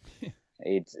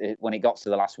hear, when it got to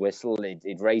the last whistle,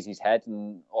 he'd raise his head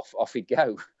and off he'd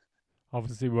go.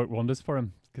 Obviously worked wonders for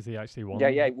him because he actually won.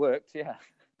 Yeah, it worked, yeah.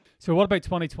 So what about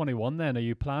 2021 then? Are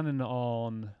you planning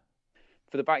on...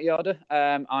 For the backyarder?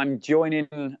 I'm joining...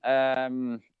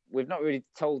 we've not really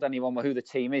told anyone who the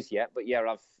team is yet, but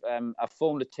yeah, I've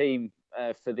formed a team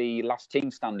for the last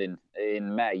team standing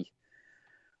in May.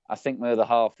 I think my other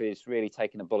half is really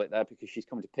taking a bullet there because she's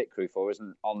coming to pit crew for us,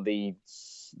 and on the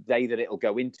day that it'll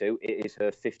go into, it is her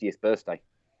 50th birthday.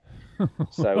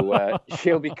 So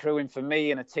she'll be crewing for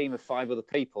me and a team of 5 other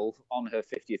people on her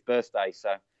 50th birthday.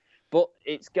 So, but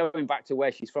it's going back to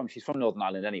where she's from. She's from Northern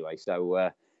Ireland anyway,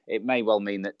 so it may well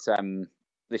mean that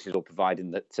this is all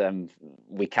providing that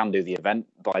we can do the event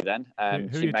by then. Who are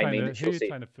you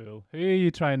trying to fool? Who are you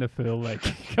trying to fool? Like,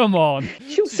 come on.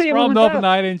 She's from Northern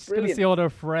Ireland. She's going to see all her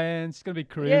friends. She's going to be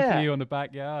crewing for you in the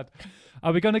backyard.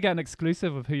 Are we going to get an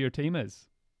exclusive of who your team is?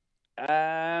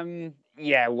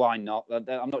 Yeah, why not?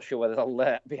 I'm not sure whether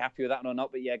they'll be happy with that or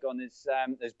not. But yeah, go on.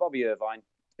 There's Bobby Irvine,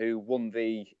 who won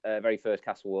the very first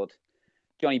Castleward.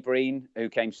 Johnny Breen, who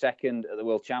came second at the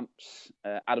World Champs.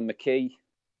 Adam McKee.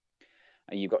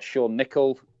 You've got Sean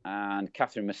Nicol and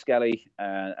Catherine Muskelly,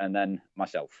 and then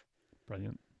myself.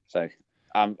 Brilliant. So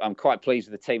I'm quite pleased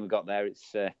with the team we've got there.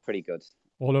 It's pretty good.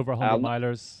 All over 100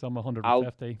 milers, some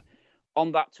 150.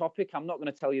 on that topic, I'm not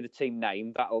going to tell you the team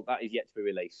name. That is yet to be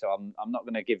released, so I'm not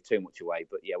going to give too much away.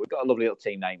 But yeah, we've got a lovely little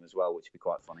team name as well, which would be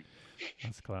quite funny.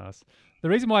 That's class. The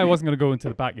reason why I wasn't going to go into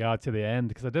the backyard to the end,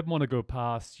 because I didn't want to go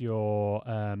past your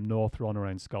North Run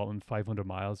around Scotland, 500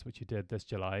 miles, which you did this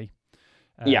July.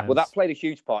 Yeah, well, that played a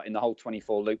huge part in the whole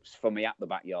 24 loops for me at the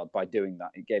backyard. By doing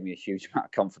that, it gave me a huge amount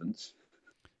of confidence.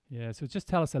 Yeah, so just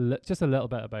tell us just a little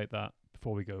bit about that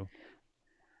before we go.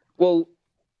 Well,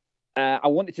 I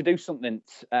wanted to do something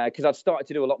because I'd started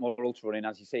to do a lot more ultra running,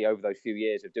 as you see, over those few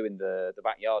years of doing the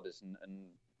backyarders and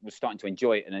was starting to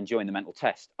enjoy it and enjoying the mental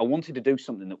test. I wanted to do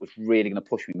something that was really going to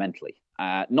push me mentally.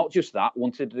 Not just that,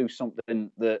 wanted to do something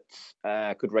that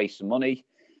could raise some money.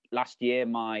 Last year,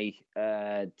 my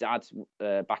dad,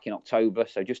 back in October,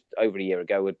 so just over a year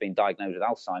ago, had been diagnosed with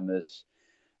Alzheimer's.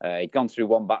 He'd gone through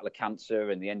one battle of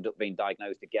cancer and he ended up being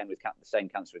diagnosed again with the same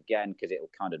cancer again because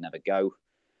it'll kind of never go.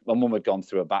 My mum had gone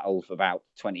through a battle about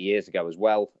 20 years ago as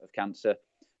well of cancer.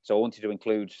 So I wanted to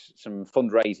include some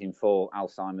fundraising for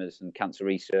Alzheimer's and cancer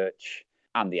research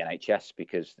and the NHS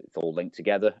because it's all linked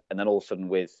together. And then all of a sudden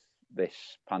with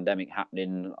this pandemic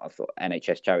happening, I thought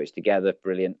NHS charities together,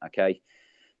 brilliant, okay.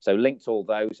 So linked all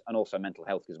those and also mental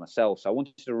health as myself. So I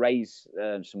wanted to raise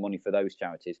some money for those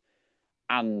charities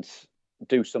and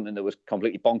do something that was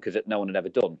completely bonkers that no one had ever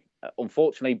done.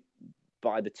 Unfortunately,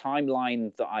 by the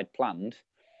timeline that I'd planned,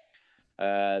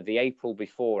 the April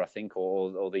before, I think,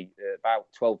 or the about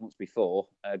 12 months before,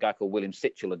 a guy called William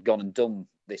Sitchell had gone and done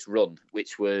this run,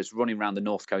 which was running around the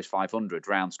North Coast 500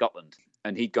 around Scotland.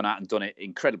 And he'd gone out and done it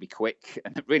incredibly quick.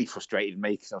 And it really frustrated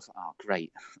me because I was like, oh,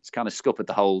 great. It's kind of scuppered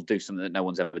the whole do something that no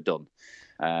one's ever done.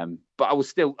 But I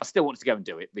still wanted to go and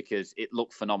do it because it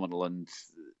looked phenomenal. And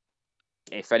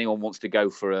if anyone wants to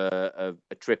go for a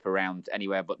trip around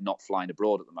anywhere but not flying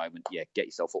abroad at the moment, yeah, get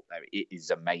yourself up there. It is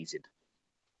amazing.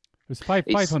 It was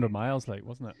 500 miles,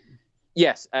 wasn't it?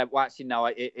 Yes. Well, actually, no,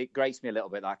 it grates me a little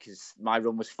bit because my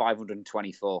run was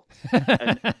 524.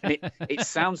 And it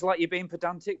sounds like you're being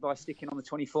pedantic by sticking on the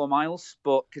 24 miles,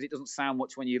 but because it doesn't sound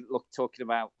much when you look talking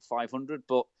about 500.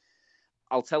 But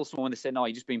I'll tell someone when they say, no,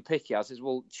 you're just being picky. I says,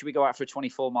 well, should we go out for a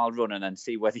 24-mile run and then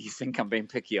see whether you think I'm being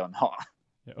picky or not?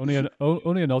 Yeah,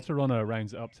 only an ultra runner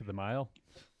rounds it up to the mile.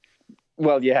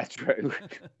 Well, yeah, true.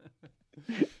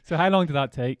 So how long did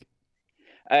that take?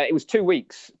 It was 2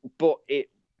 weeks, but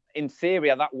in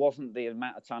theory, that wasn't the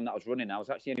amount of time that I was running. I was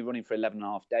actually only running for 11 and a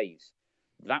half days.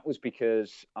 That was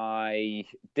because I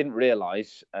didn't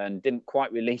realise and didn't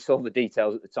quite release all the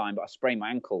details at the time, but I sprained my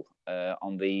ankle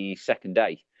on the second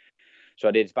day. So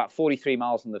I did about 43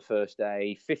 miles on the first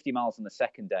day, 50 miles on the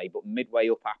second day, but midway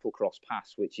up Applecross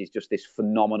Pass, which is just this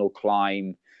phenomenal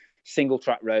climb, single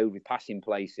track road with passing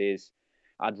places,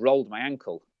 I'd rolled my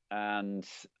ankle. And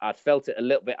I'd felt it a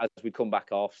little bit as we come back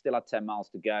off, still had 10 miles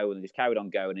to go, and I just carried on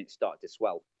going, and it started to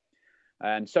swell.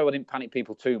 And so I didn't panic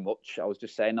people too much. I was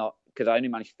just saying, because I only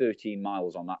managed 13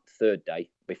 miles on that third day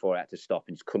before I had to stop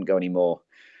and just couldn't go anymore.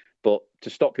 But to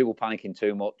stop people panicking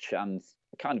too much, and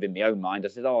kind of in my own mind, I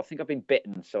said, I think I've been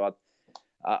bitten. So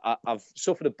I've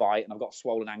suffered a bite, and I've got a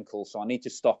swollen ankle, so I need to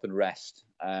stop and rest.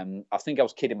 I think I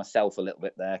was kidding myself a little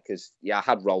bit there because, yeah, I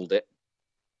had rolled it.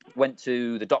 Went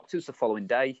to the doctors the following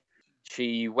day.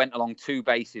 She went along two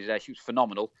bases there. She was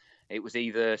phenomenal. It was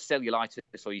either cellulitis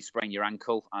or you sprain your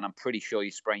ankle, and I'm pretty sure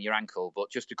you sprain your ankle. But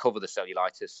just to cover the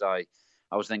cellulitis,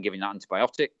 I was then giving that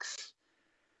antibiotics.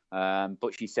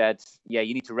 But she said, yeah,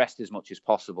 you need to rest as much as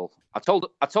possible. I told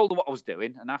her what I was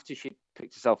doing, and after she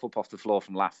picked herself up off the floor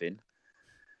from laughing,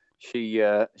 she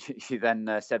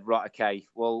then said, right, okay,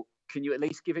 well, can you at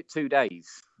least give it 2 days?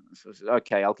 So I said,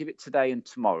 okay, I'll give it today and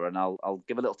tomorrow, and I'll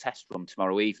give a little test run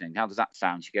tomorrow evening. How does that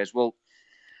sound? She goes, well,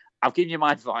 I've given you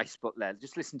my advice, but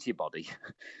just listen to your body.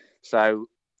 So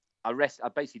I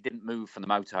basically didn't move from the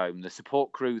motorhome. The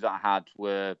support crew that I had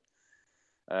were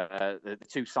the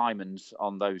two Simons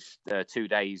on those 2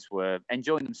 days were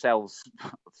enjoying themselves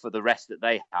for the rest that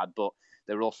they had, but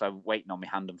they were also waiting on me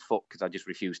hand and foot because I just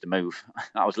refused to move.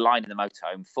 I was lying in the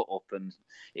motorhome, foot up, and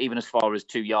even as far as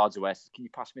 2 yards away, I said, can you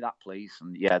pass me that, please?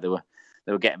 And yeah, they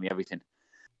were getting me everything.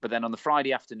 But then on the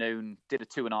Friday afternoon, did a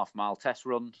 2.5 mile test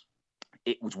run.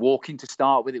 It was walking to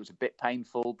start with. It was a bit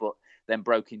painful, but then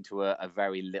broke into a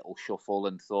very little shuffle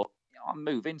and thought, I'm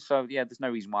moving, so yeah, there's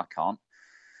no reason why I can't.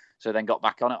 So then got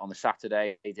back on it on the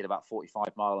Saturday. I did about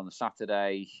 45 mile on the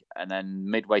Saturday. And then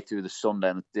midway through the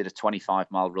Sunday, I did a 25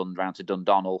 mile run round to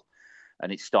Dundonald.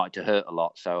 And it started to hurt a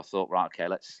lot. So I thought, right, okay,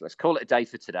 let's call it a day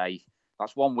for today.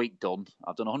 That's 1 week done.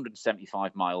 I've done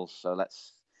 175 miles. So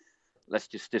let's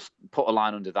just put a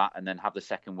line under that and then have the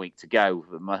second week to go.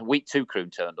 My week 2 crew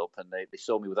turned up and they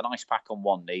saw me with an ice pack on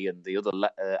one knee and the other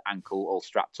ankle all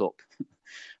strapped up.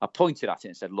 I pointed at it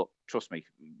and said, look, trust me,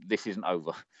 this isn't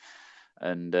over.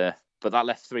 And but that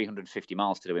left 350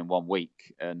 miles to do in 1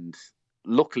 week. And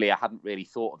luckily, I hadn't really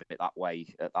thought of it that way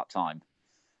at that time.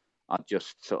 I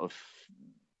just thought,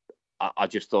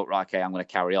 right, okay, I'm going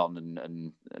to carry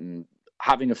on. And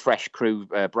having a fresh crew,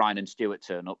 Brian and Stuart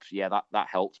turn up, yeah, that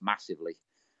helped massively.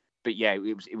 But yeah,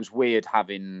 it was weird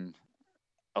having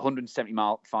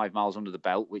 175 miles under the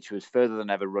belt, which was further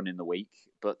than ever run in the week.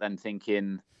 But then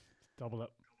thinking, double it.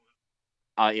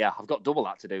 Yeah, I've got double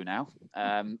that to do now.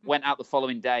 Went out the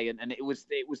following day, and it was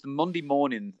the Monday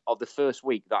morning of the first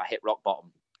week that I hit rock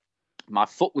bottom. My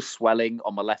foot was swelling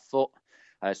on my left foot,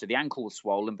 so the ankle was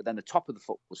swollen, but then the top of the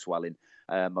foot was swelling.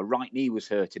 My right knee was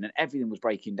hurting, and everything was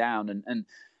breaking down. And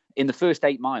in the first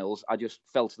 8 miles, I just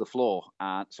fell to the floor.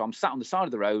 So I'm sat on the side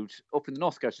of the road up in the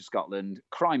north coast of Scotland,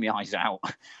 crying my eyes out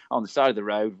on the side of the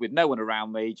road with no one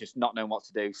around me, just not knowing what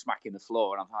to do, smacking the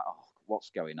floor. And I'm like, oh,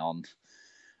 what's going on?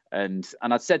 And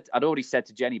I'd already said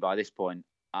to Jenny by this point,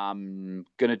 I'm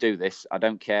going to do this. I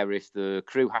don't care if the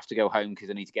crew have to go home because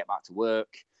they need to get back to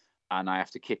work and I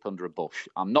have to kip under a bush.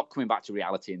 I'm not coming back to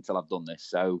reality until I've done this.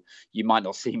 So you might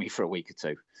not see me for a week or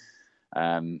two.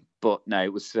 But no,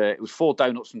 it was 4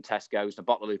 donuts from Tesco's, a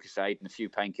bottle of Lucasade, and a few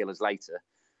painkillers later.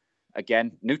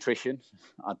 Again, nutrition.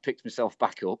 I'd picked myself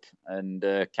back up and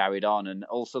carried on. And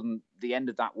all of a sudden, the end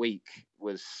of that week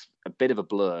was a bit of a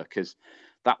blur because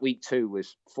that week 2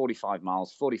 was 45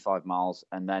 miles,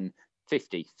 and then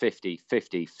 50, 50,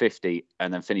 50, 50,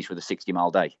 and then finished with a 60-mile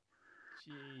day.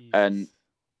 Jeez. And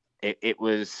it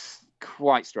was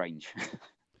quite strange.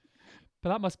 But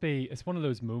that must be, it's one of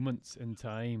those moments in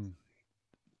time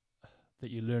that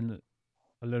you learn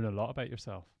a lot about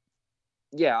yourself.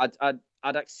 Yeah,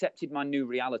 I'd accepted my new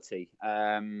reality.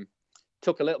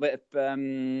 Took a little bit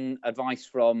of advice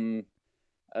from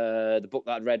the book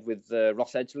that I'd read with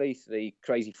Ross Edgley, The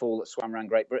Crazy Fool That Swam Around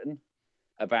Great Britain,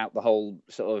 about the whole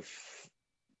sort of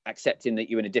accepting that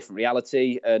you're in a different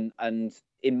reality. And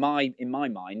in my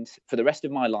mind, for the rest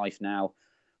of my life now,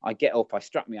 I get up, I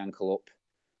strap my ankle up,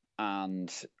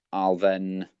 and I'll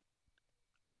then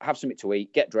have something to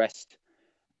eat, get dressed,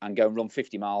 and go and run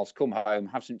 50 miles, come home,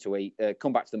 have something to eat,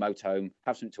 come back to the motorhome,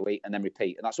 have something to eat, and then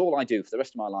repeat. And that's all I do for the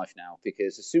rest of my life now,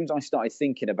 because as soon as I started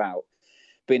thinking about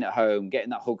being at home, getting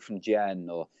that hug from Jen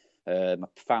or my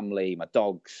family, my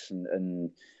dogs,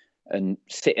 and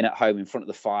sitting at home in front of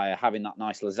the fire, having that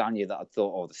nice lasagna that I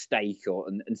thought, or the steak,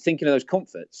 and thinking of those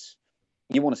comforts,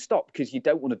 you want to stop because you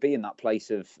don't want to be in that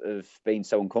place of being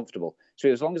so uncomfortable. So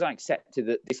as long as I accepted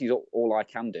that this is all I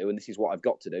can do and this is what I've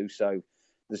got to do, so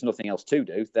there's nothing else to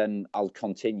do, then I'll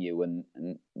continue. And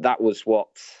that was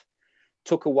what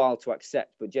took a while to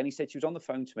accept. But Jenny said she was on the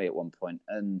phone to me at one point,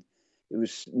 and it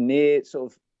was near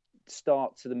sort of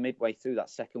start to the midway through that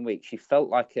second week. She felt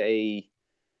like I'd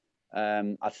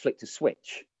flicked a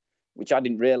switch, which I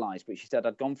didn't realise. But she said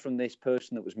I'd gone from this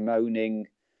person that was moaning,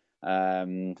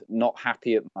 not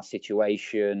happy at my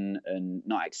situation and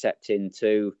not accepting,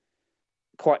 to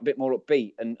quite a bit more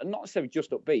upbeat, and not necessarily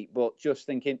just upbeat, but just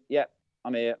thinking, yeah,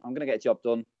 I'm here, I'm going to get a job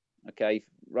done. Okay,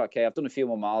 right, okay, I've done a few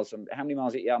more miles. How many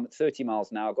miles? Yeah, I'm at 30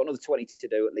 miles now. I've got another 20 to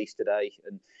do at least today.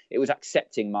 And it was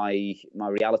accepting my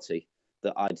reality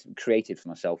that I'd created for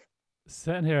myself.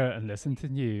 Sitting here and listening to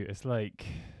you, it's like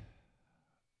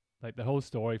the whole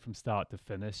story from start to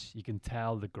finish. You can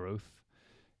tell the growth.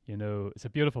 You know, it's a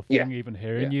beautiful thing, even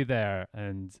hearing you there.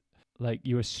 And like,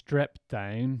 you were stripped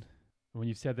down. When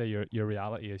you said that your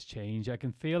reality has changed, I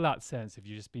can feel that sense of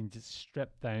you just being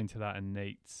stripped down to that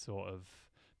innate sort of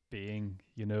being,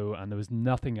 you know, and there was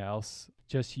nothing else,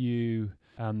 just you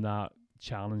and that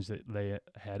challenge that lay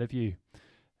ahead of you.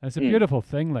 And it's a beautiful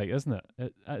thing, like, isn't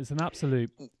it? It's an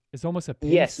absolute, it's almost a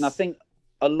peace. Yes, and I think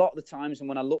a lot of the times, and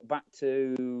when I look back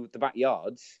to the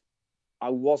backyards, I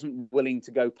wasn't willing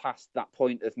to go past that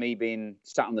point of me being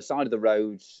sat on the side of the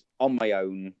road on my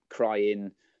own,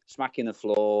 crying, smacking the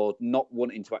floor, not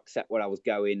wanting to accept where I was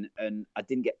going. And I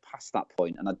didn't get past that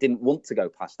point, and I didn't want to go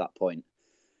past that point.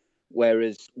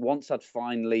 Whereas once I'd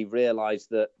finally realised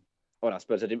that, well, I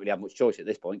suppose I didn't really have much choice at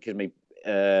this point, because my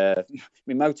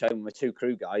motorhome and my 2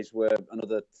 crew guys were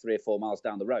another 3 or 4 miles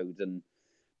down the road. And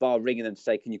bar ringing them to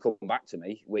say, can you come back to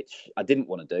me, which I didn't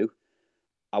want to do,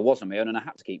 I was on my own and I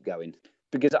had to keep going.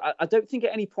 Because I don't think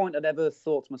at any point I'd ever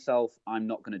thought to myself, I'm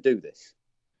not going to do this.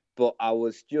 But I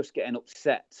was just getting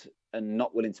upset and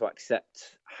not willing to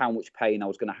accept how much pain I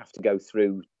was going to have to go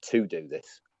through to do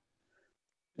this.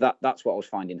 That's what I was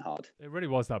finding hard. It really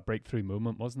was that breakthrough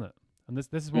moment, wasn't it? And this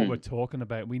is what we're talking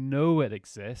about. We know it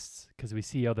exists because we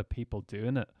see other people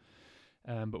doing it.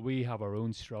 But we have our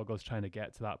own struggles trying to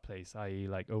get to that place, i.e.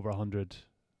 like over 100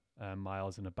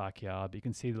 miles in the backyard. But you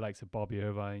can see the likes of Bobby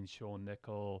Irvine, Sean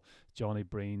Nicol, Johnny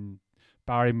Breen,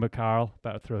 Barry McCarl.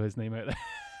 Better throw his name out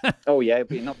there. Oh yeah,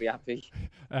 but not be happy.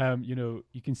 You know,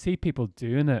 you can see people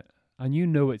doing it, and you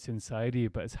know it's inside you,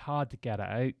 but it's hard to get it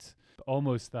out.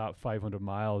 Almost that 500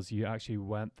 miles, you actually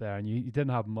went there, and you didn't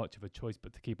have much of a choice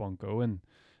but to keep on going.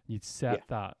 You'd set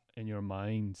that in your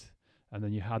mind, and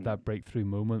then you had that breakthrough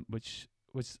moment, which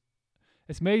was,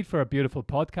 it's made for a beautiful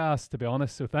podcast, to be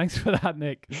honest. So thanks for that,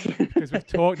 Nick, because we've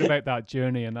talked about that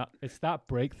journey, and that it's that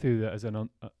breakthrough that as an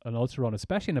ultra run,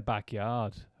 especially in the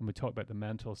backyard, and we talked about the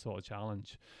mental sort of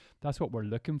challenge. That's what we're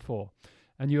looking for.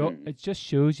 And it just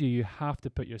shows you have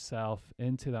to put yourself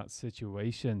into that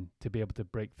situation to be able to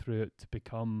break through it, to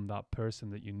become that person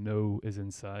that you know is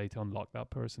inside, to unlock that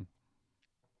person.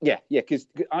 Yeah, because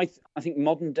I think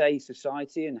modern day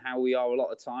society and how we are a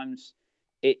lot of times,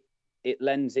 it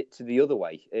lends it to the other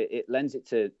way. It lends it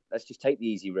to, let's just take the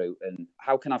easy route, and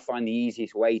how can I find the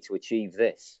easiest way to achieve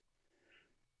this?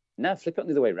 No, flip it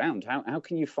the other way around. How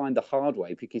can you find the hard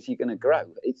way, because you're going to grow?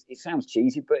 It sounds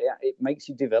cheesy, but it makes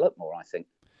you develop more, I think.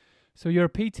 So you're a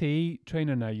PT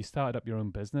trainer now. You started up your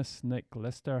own business, Nick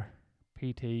Lister,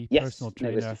 PT, yes, personal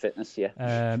trainer. Nick Lister Fitness,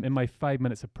 yeah. In my 5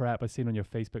 minutes of prep, I've seen on your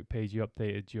Facebook page, you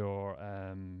updated your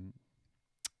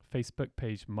Facebook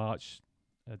page March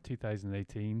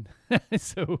 2018.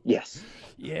 So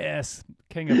yes,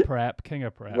 king of prep.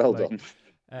 Well done.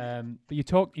 But you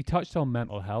touched on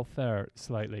mental health there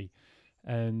slightly,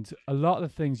 and a lot of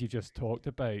the things you just talked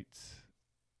about,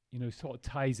 you know, sort of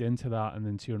ties into that and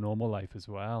into your normal life as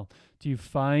well. Do you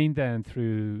find then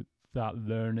through that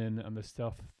learning and the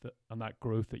stuff and that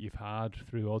growth that you've had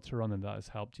through ultra running that has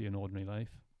helped you in ordinary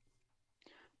life?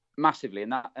 Massively,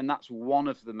 and that's one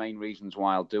of the main reasons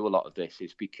why I'll do a lot of this,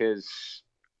 is because,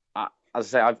 as I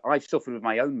say, I've suffered with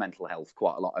my own mental health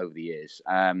quite a lot over the years.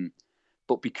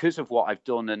 But because of what I've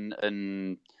done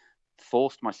and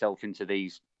forced myself into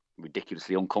these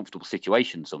ridiculously uncomfortable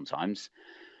situations sometimes,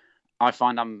 I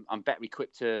find I'm better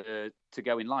equipped to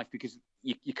go in life, because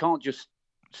you can't just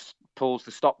pause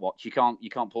the stopwatch. You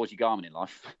can't pause your Garmin in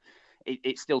life.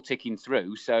 It's still ticking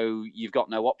through, so you've got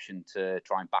no option to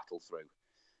try and battle through.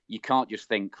 You can't just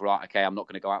think, right, okay, I'm not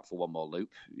going to go out for one more loop.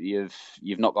 You've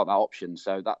not got that option.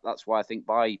 So that's why I think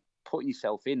by putting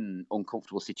yourself in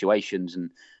uncomfortable situations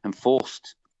and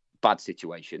forced bad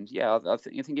situations, I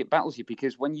think it battles you,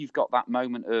 because when you've got that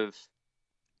moment of,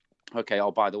 okay,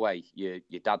 oh, by the way, your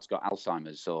dad's got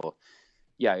Alzheimer's, or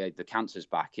the cancer's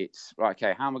back, it's right,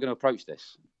 okay, how am I going to approach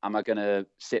this? Am I going to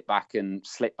sit back and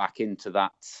slip back into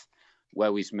that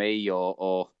woe is me,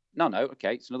 or no,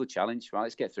 okay, it's another challenge, right,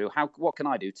 let's get through. What can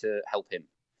I do to help him?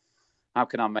 How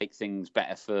can I make things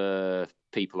better for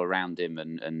people around him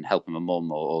and help him a mum?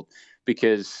 Or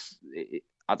because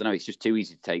I don't know, it's just too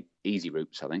easy to take easy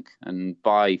routes, I think. And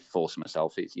by forcing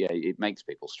myself, it makes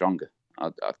people stronger.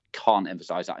 I can't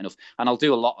emphasize that enough. And I'll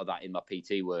do a lot of that in my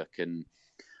PT work. And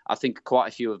I think quite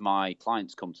a few of my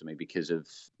clients come to me because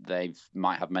they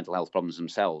might have mental health problems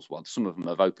themselves. Well, some of them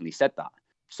have openly said that.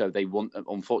 So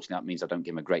unfortunately, that means I don't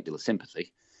give them a great deal of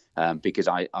sympathy. Because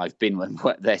I've been in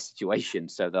their situation,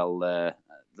 so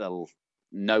they'll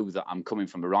know that I'm coming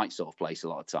from the right sort of place a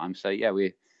lot of times. So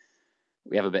we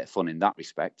have a bit of fun in that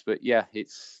respect. But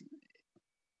it's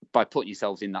by putting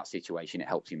yourselves in that situation, it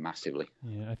helps you massively.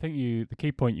 Yeah, I think the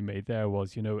key point you made there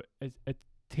was, you know, it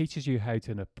teaches you how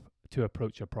to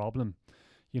approach a problem.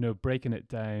 You know, breaking it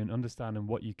down, understanding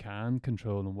what you can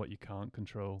control and what you can't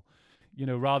control. You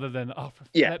know, rather than, for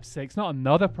flip's sake, it's not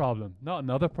another problem.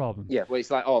 Yeah, well, it's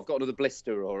like, I've got another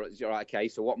blister, or right, okay,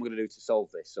 so what am I going to do to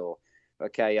solve this? Or,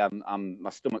 okay, my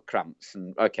stomach cramps,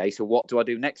 and okay, so what do I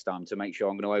do next time to make sure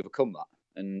I'm going to overcome that?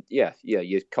 And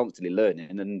you're constantly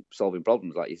learning and solving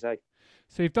problems, like you say.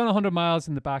 So you've done 100 miles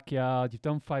in the backyard, you've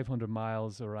done 500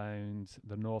 miles around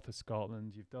the north of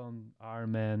Scotland, you've done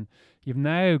Ironmen, you've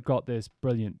now got this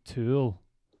brilliant tool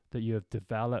that you have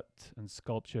developed and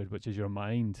sculptured, which is your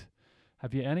mind.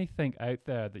 Have you anything out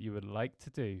there that you would like to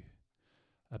do?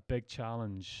 A big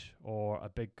challenge or a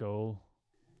big goal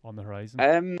on the horizon?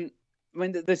 I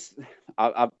mean,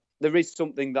 there is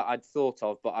something that I'd thought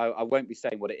of, but I won't be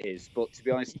saying what it is. But to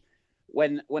be honest,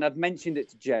 when I'd mentioned it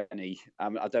to Jenny,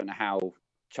 I don't know how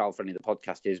child-friendly the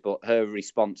podcast is, but her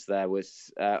response there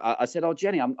was, I said, "Oh,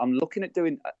 Jenny, I'm looking at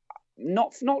doing,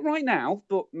 not right now,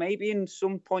 but maybe in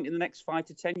some point in the next 5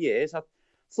 to 10 years. I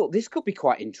thought this could be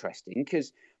quite interesting,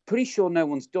 because pretty sure no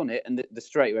one's done it." And the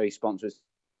straightaway response was,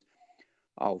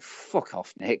 "Oh, fuck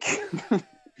off, Nick."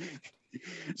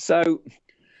 So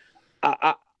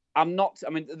I'm not, I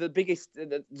mean,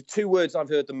 the two words I've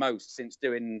heard the most since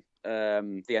doing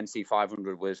the NC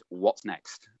 500 was, what's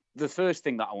next? the first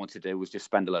thing that I wanted to do was just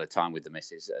spend a lot of time with the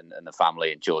missus and the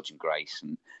family and George and Grace.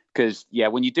 And because,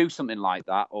 when you do something like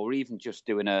that, or even just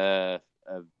doing a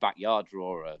backyard draw,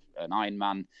 or an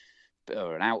Ironman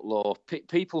or an outlaw,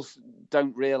 people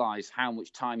don't realise how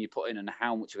much time you put in and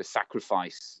how much of a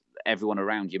sacrifice everyone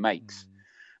around you makes.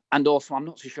 And also, I'm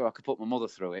not so sure I could put my mother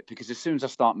through it, because as soon as I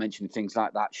start mentioning things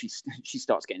like that, she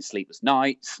starts getting sleepless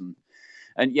nights.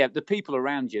 And the people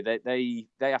around you, they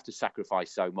have to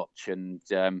sacrifice so much. And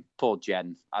poor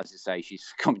Jen, as I say,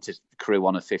 she's coming to the crew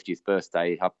on her 50th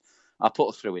birthday. I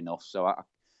put her through enough. So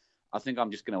I think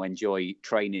I'm just going to enjoy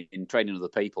training other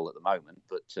people at the moment,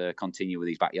 but continue with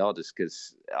these backyarders,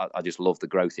 because I just love the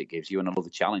growth it gives you, and I love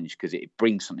the challenge because it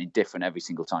brings something different every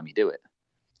single time you do it.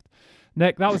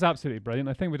 Nick, that was absolutely brilliant.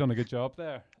 I think we've done a good job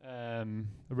there. I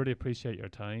really appreciate your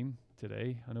time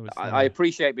today. I know I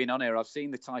appreciate being on here. I've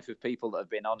seen the type of people that have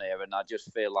been on here, and I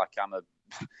just feel like I'm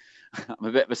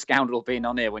a bit of a scoundrel being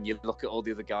on here when you look at all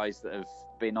the other guys that have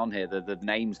been on here, the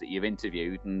names that you've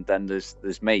interviewed, and then there's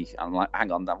me. I'm like,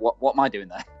 hang on, what am I doing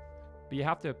there? But you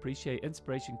have to appreciate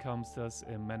inspiration comes to us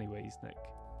in many ways, Nick.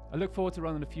 I look forward to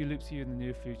running a few loops for you in the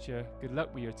near future. Good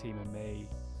luck with your team in May,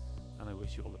 and I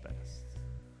wish you all the best.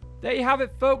 There you have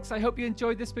it, folks. I hope you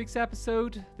enjoyed this week's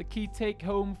episode. The key take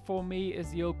home for me is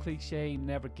the old cliche,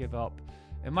 never give up.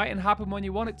 It mightn't happen when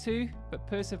you want it to, but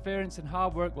perseverance and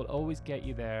hard work will always get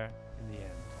you there in the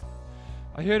end.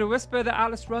 I heard a whisper that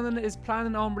Atlas Running is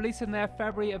planning on releasing their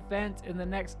February event in the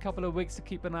next couple of weeks, so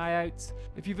keep an eye out.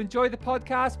 If you've enjoyed the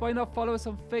podcast, why not follow us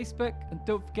on Facebook, and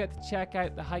don't forget to check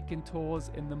out the hiking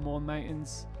tours in the Mourne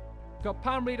Mountains. Got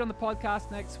Pam Reed on the podcast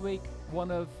next week,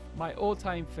 one of my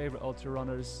all-time favourite ultra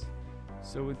runners.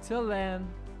 So until then,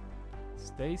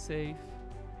 stay safe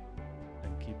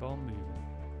and keep on moving.